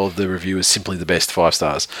title of the review is simply the best, 5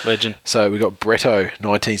 stars. Legend. So we got Bretto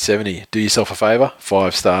 1970. Do yourself a favour,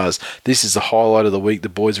 5 stars. This is the highlight of the week. The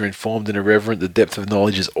boys are informed and irreverent. The depth of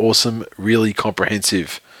knowledge is awesome, really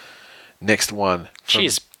comprehensive. Next one.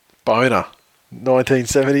 Cheers. Boner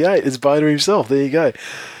 1978. It's Boner himself. There you go.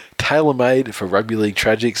 Tailor-made for rugby league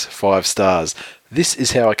tragics, 5 stars. This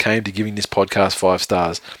is how I came to giving this podcast 5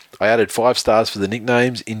 stars. I added 5 stars for the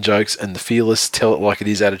nicknames, in-jokes, and the fearless,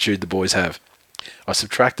 tell-it-like-it-is attitude the boys have. I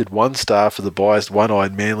subtracted 1 star for the biased,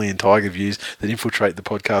 one-eyed, Manly and Tiger views that infiltrate the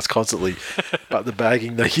podcast constantly, but the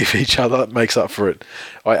bagging they give each other makes up for it.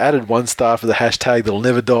 I added 1 star for the hashtag that'll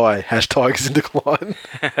never die, #Tigers in decline.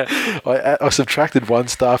 I subtracted 1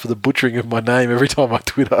 star for the butchering of my name every time I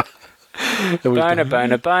Twitter. Boner,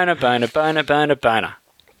 boner, boner, boner, boner, boner, boner.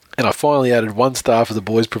 And I finally added 1 star for the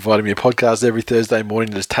boys providing me a podcast every Thursday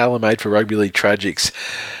morning that is tailor-made for rugby league tragics.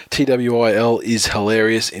 TWiL is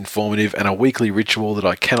hilarious, informative, and a weekly ritual that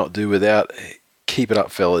I cannot do without. Keep it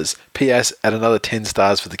up, fellas. P.S. Add another 10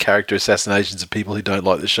 stars for the character assassinations of people who don't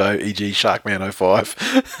like the show, e.g.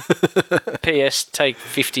 Sharkman05. P.S. Take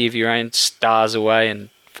 50 of your own stars away and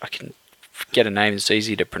fucking get a name that's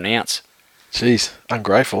easy to pronounce. Jeez,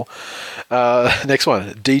 ungrateful. Next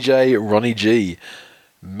one, DJ Ronnie G.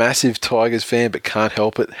 Massive Tigers fan, but can't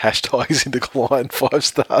help it. #Tigers in decline, 5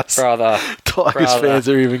 stars. Brother. Tigers fans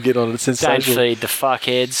are even getting on it. Sensational. Don't feed the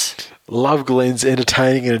fuckheads. Love Glenn's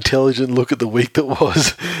entertaining and intelligent look at the week that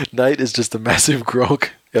was. Nate is just a massive grog.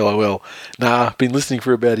 LOL. Nah, been listening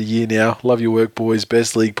for about a year now. Love your work, boys.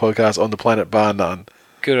 Best league podcast on the planet, bar none.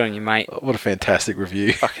 Good on you, mate. What a fantastic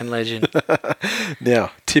review. Fucking legend.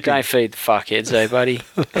 Now, tipping. Don't feed the fuckheads, eh, buddy?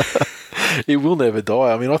 It will never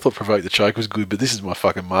die. I mean, I thought Provoke the Choke was good, but this is my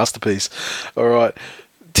fucking masterpiece. All right,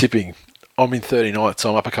 tipping. I'm in 39th,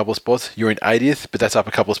 so I'm up a couple of spots. You're in 80th, but that's up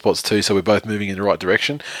a couple of spots too, so we're both moving in the right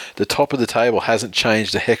direction. The top of the table hasn't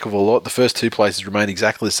changed a heck of a lot. The first 2 places remain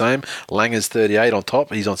exactly the same. Langer's 38 on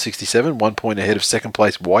top. He's on 67, 1 point ahead of second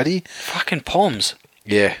place Whitey. Fucking Poms.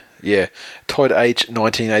 Yeah. Todd H,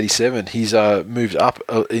 1987. He's moved up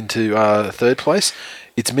into 3rd place.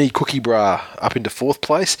 It's me, Cookie Bra, up into 4th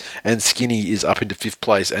place, and Skinny is up into 5th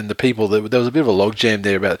place. And the people, there was a bit of a logjam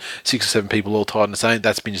there, about 6 or 7 people all tied in the same.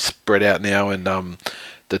 That's been spread out now, and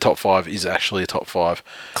the top 5 is actually a top 5.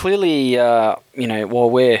 Clearly,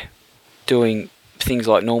 while we're doing things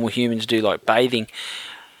like normal humans do, like bathing,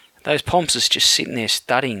 those Pomps are just sitting there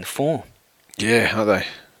studying the form. Yeah, are they?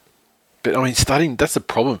 But, I mean, studying, that's the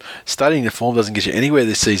problem. Studying the form doesn't get you anywhere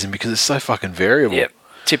this season because it's so fucking variable. Yep.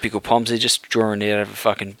 Typical Poms, they're just drawing it out of a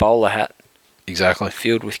fucking bowler hat. Exactly.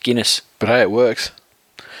 Filled with Guinness. But hey, it works.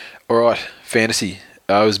 All right, fantasy.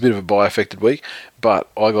 It was a bit of a buy-affected week, but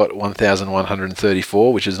I got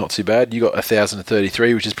 1,134, which is not too bad. You got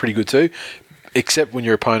 1,033, which is pretty good too, except when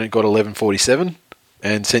your opponent got 1,147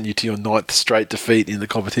 and sent you to your 9th straight defeat in the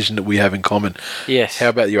competition that we have in common. Yes. How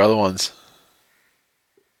about your other ones?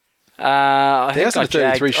 I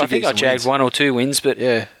think I jagged 1 or 2 wins, but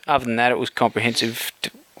yeah. Other than that, it was comprehensive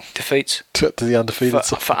defeats. To the undefeated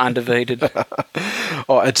side. For undefeated.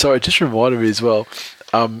 Oh, and sorry, it just reminded me as well.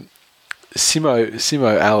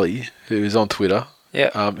 Simo Ali, who is on Twitter,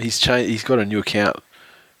 he's got a new account.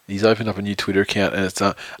 He's opened up a new Twitter account, and it's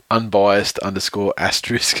unbiased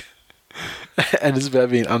 _ and it's about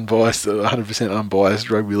being unbiased, 100% unbiased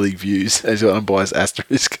rugby league views. He's got unbiased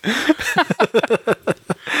asterisk.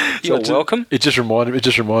 You're welcome. It just reminded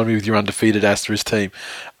me with your undefeated asterisk team.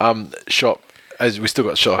 Shop, as we still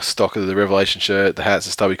got stock of the Revelation shirt, the hats,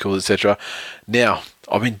 the stubby coolers, etc. Now,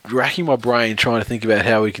 I've been racking my brain trying to think about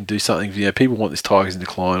how we can do something. People want this Tigers in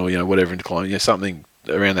decline, or whatever in decline. Something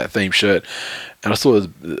around that theme shirt. And I thought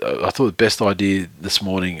the best idea this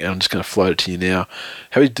morning, and I'm just going to float it to you now.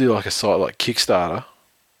 How we do like a site like Kickstarter?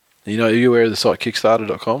 Are you aware of the site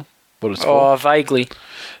Kickstarter.com? What it's for? Oh, vaguely.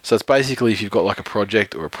 So it's basically if you've got like a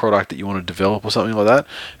project or a product that you want to develop or something like that,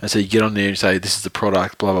 and so you get on there and say, this is the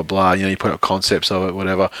product, blah, blah, blah, you put up concepts of it,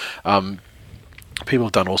 whatever. People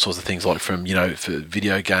have done all sorts of things like from, for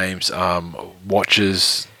video games,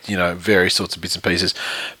 watches, various sorts of bits and pieces.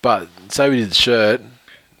 But say we did the shirt,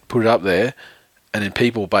 put it up there, and then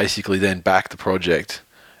people basically then back the project,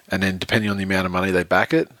 and then depending on the amount of money they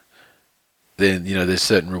back it, then, there's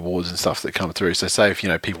certain rewards and stuff that come through. So say if,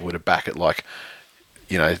 people were to back it like,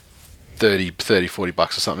 30, 40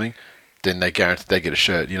 bucks or something, then they guarantee they get a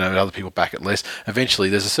shirt, and other people back it less. Eventually,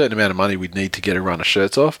 there's a certain amount of money we'd need to get a run of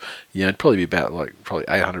shirts off. It'd probably be about probably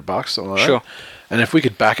 $800, something like that. And if we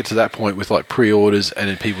could back it to that point with like pre-orders and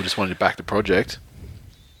then people just wanted to back the project,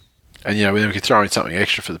 and then we could throw in something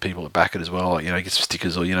extra for the people that back it as well, like get some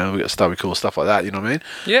stickers or we got stubby cool stuff like that. You know what I mean?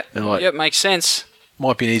 Yeah. And makes sense.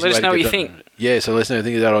 Might be an easy way to let us know what you that. think. Yeah, so let us know what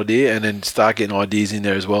you think of that idea, and then start getting ideas in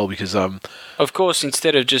there as well, because of course,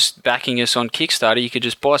 instead of just backing us on Kickstarter, you could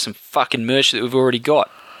just buy some fucking merch that we've already got.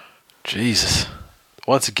 Jesus.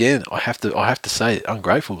 Once again, I have to say it,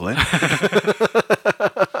 ungrateful, Glenn.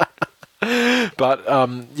 But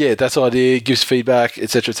that's the idea. Give us feedback,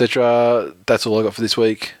 etc., etc. That's all I got for this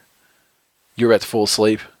week. You're about to fall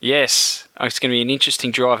asleep. Yes, it's going to be an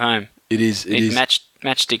interesting drive home. It is. It is.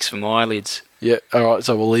 Matchsticks for my eyelids. Yeah. All right.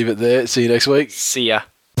 So we'll leave it there. See you next week. See ya.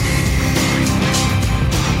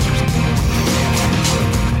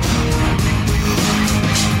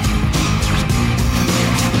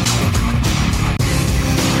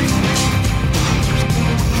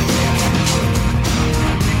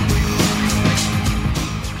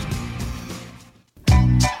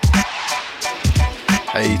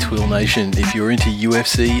 Hey Hey TWiL Nation, if you're into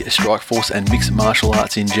UFC, Strikeforce and mixed martial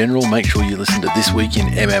arts in general, make sure you listen to This Week in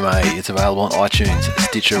MMA. It's available on iTunes,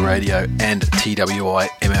 Stitcher Radio and TWiMMA.com.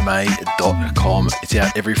 It's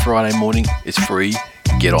out every Friday morning. It's free.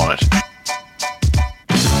 Get on it.